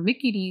of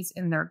Firmicutes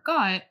in their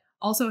gut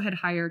also had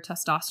higher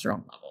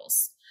testosterone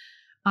levels.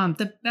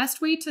 The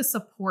best way to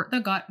support the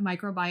gut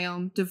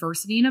microbiome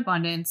diversity and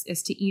abundance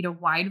is to eat a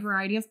wide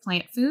variety of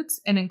plant foods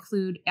and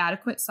include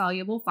adequate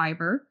soluble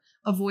fiber,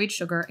 avoid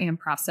sugar and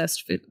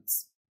processed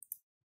foods.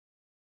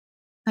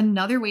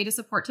 Another way to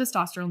support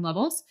testosterone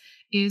levels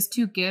is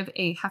to give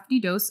a hefty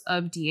dose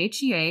of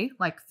DHEA,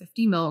 like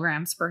 50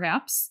 milligrams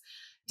perhaps.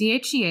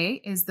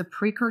 DHEA is the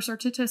precursor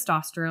to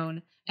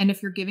testosterone, and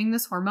if you're giving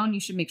this hormone, you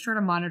should make sure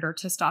to monitor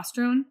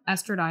testosterone,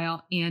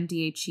 estradiol, and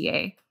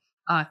DHEA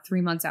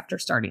 3 months after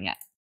starting it.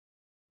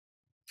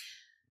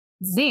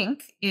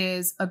 Zinc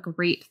is a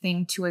great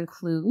thing to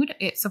include.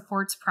 It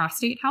supports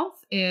prostate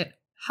health. It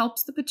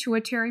helps the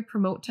pituitary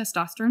promote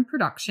testosterone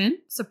production,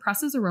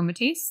 suppresses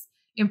aromatase,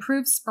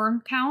 improves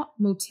sperm count,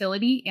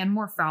 motility, and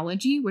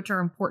morphology, which are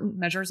important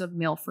measures of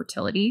male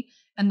fertility.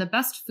 And the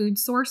best food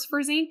source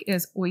for zinc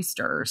is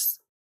oysters.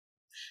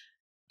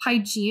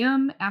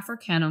 Pygeum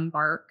africanum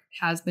bark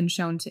has been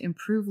shown to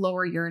improve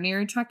lower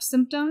urinary tract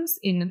symptoms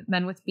in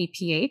men with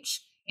BPH,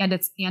 and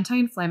it's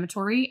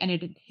anti-inflammatory, and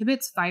it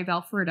inhibits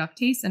 5-alpha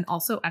reductase and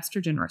also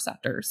estrogen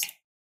receptors.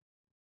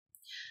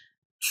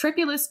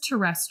 Tripulus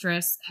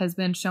terrestris has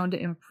been shown to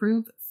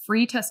improve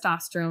free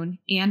testosterone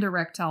and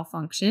erectile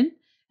function,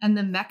 and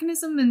the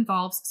mechanism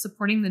involves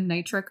supporting the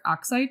nitric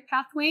oxide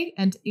pathway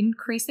and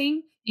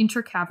increasing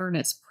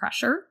intracavernous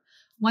pressure.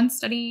 One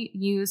study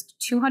used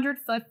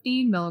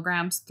 250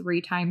 milligrams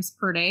 3 times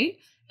per day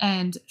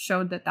and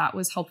showed that that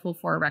was helpful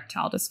for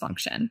erectile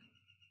dysfunction.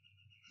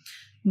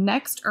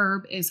 Next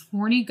herb is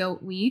horny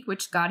goat weed,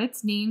 which got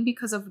its name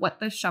because of what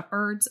the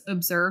shepherds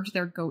observed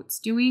their goats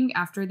doing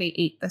after they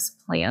ate this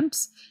plant.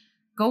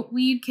 Goat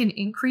weed can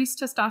increase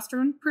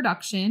testosterone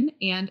production,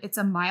 and it's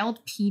a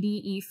mild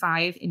PDE5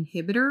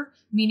 inhibitor,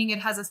 meaning it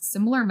has a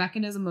similar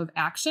mechanism of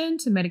action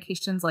to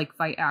medications like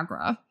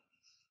Viagra.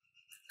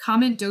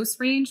 Common dose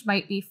range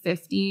might be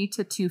 50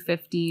 to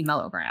 250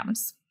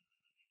 milligrams.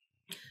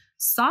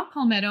 Saw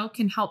palmetto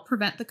can help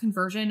prevent the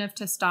conversion of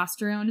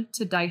testosterone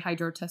to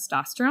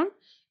dihydrotestosterone.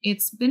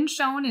 It's been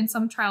shown in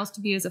some trials to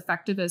be as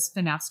effective as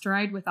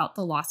finasteride without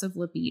the loss of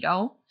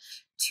libido.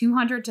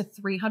 200 to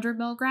 300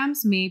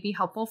 milligrams may be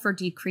helpful for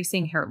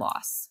decreasing hair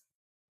loss.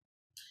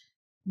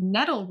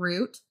 Nettle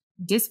root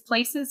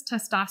displaces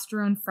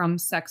testosterone from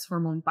sex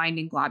hormone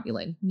binding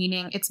globulin,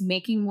 meaning it's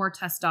making more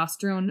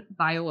testosterone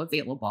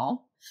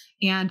bioavailable,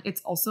 and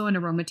it's also an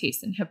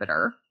aromatase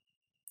inhibitor.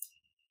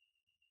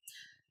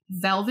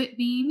 Velvet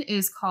bean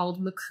is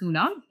called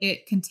mucuna.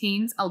 It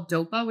contains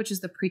L-dopa, which is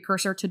the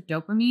precursor to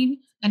dopamine,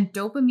 and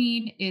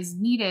dopamine is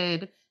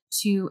needed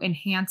to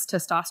enhance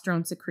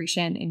testosterone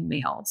secretion in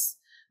males.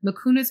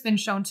 Mucuna has been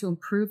shown to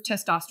improve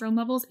testosterone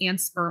levels and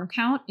sperm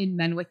count in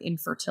men with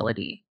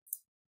infertility.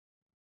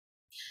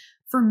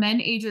 For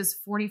men ages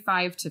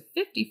 45 to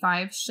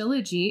 55,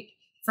 Shilajit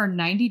for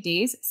 90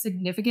 days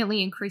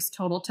significantly increased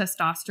total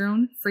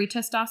testosterone, free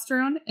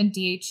testosterone, and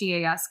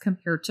DHEAS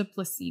compared to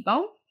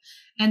placebo.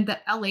 And the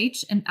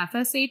LH and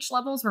FSH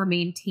levels were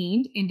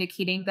maintained,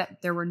 indicating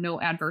that there were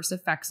no adverse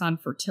effects on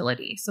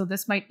fertility. So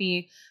this might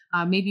be,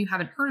 maybe you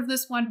haven't heard of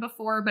this one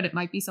before, but it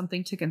might be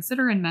something to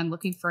consider in men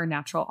looking for a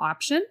natural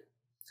option.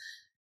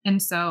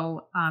 And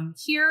so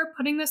here,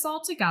 putting this all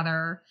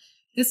together,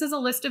 this is a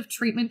list of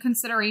treatment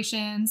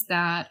considerations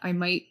that I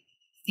might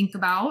think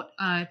about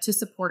to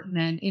support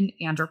men in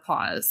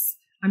andropause.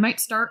 I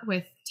might start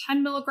with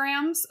 10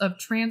 milligrams of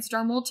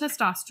transdermal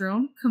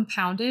testosterone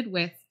compounded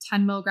with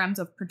 10 milligrams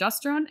of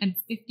progesterone and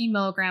 50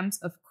 milligrams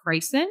of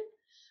chrysin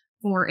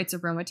for its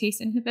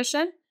aromatase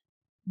inhibition.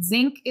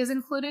 Zinc is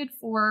included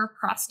for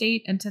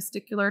prostate and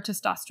testicular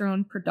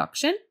testosterone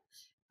production.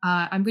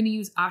 I'm going to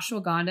use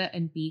ashwagandha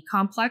and B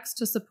complex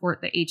to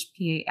support the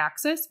HPA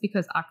axis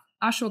because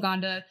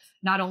ashwagandha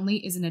not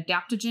only is an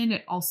adaptogen,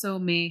 it also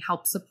may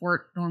help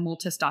support normal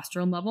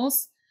testosterone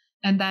levels.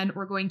 And then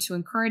we're going to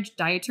encourage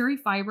dietary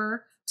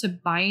fiber to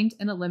bind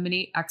and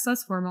eliminate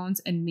excess hormones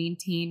and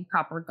maintain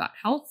proper gut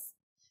health.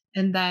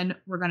 And then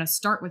we're going to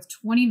start with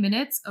 20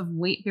 minutes of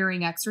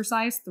weight-bearing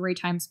exercise 3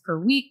 times per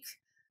week.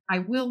 I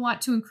will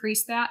want to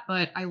increase that,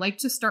 but I like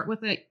to start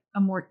with a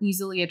more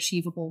easily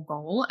achievable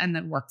goal and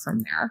then work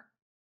from there.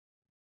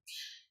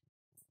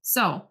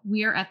 So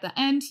we are at the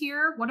end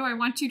here. What do I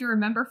want you to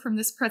remember from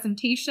this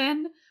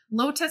presentation?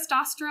 Low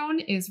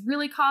testosterone is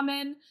really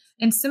common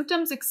and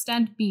symptoms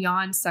extend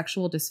beyond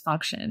sexual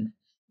dysfunction.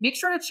 Make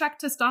sure to check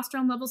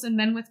testosterone levels in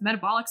men with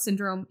metabolic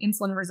syndrome,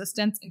 insulin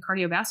resistance, and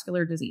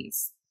cardiovascular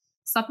disease.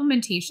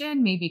 Supplementation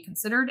may be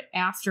considered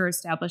after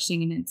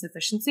establishing an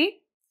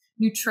insufficiency.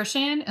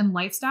 Nutrition and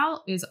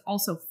lifestyle is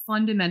also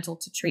fundamental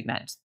to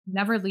treatment.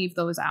 Never leave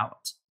those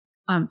out.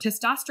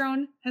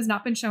 Testosterone has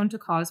not been shown to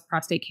cause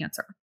prostate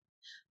cancer.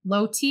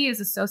 Low T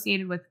is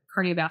associated with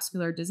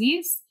cardiovascular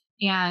disease,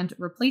 and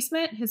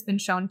replacement has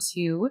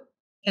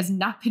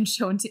not been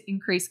shown to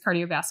increase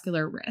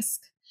cardiovascular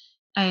risk.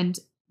 And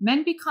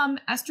men become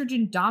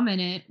estrogen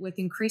dominant with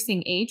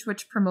increasing age,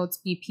 which promotes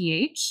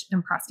BPH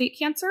and prostate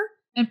cancer,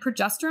 and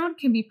progesterone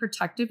can be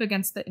protective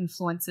against the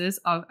influences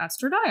of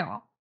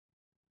estradiol.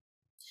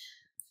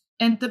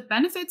 And the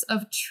benefits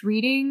of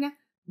treating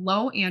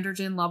low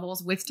androgen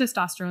levels with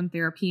testosterone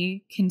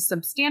therapy can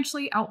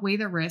substantially outweigh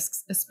the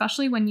risks,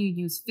 especially when you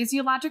use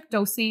physiologic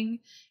dosing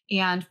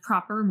and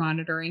proper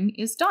monitoring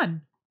is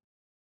done.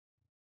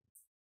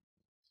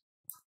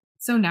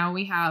 So now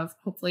we have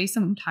hopefully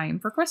some time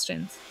for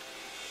questions.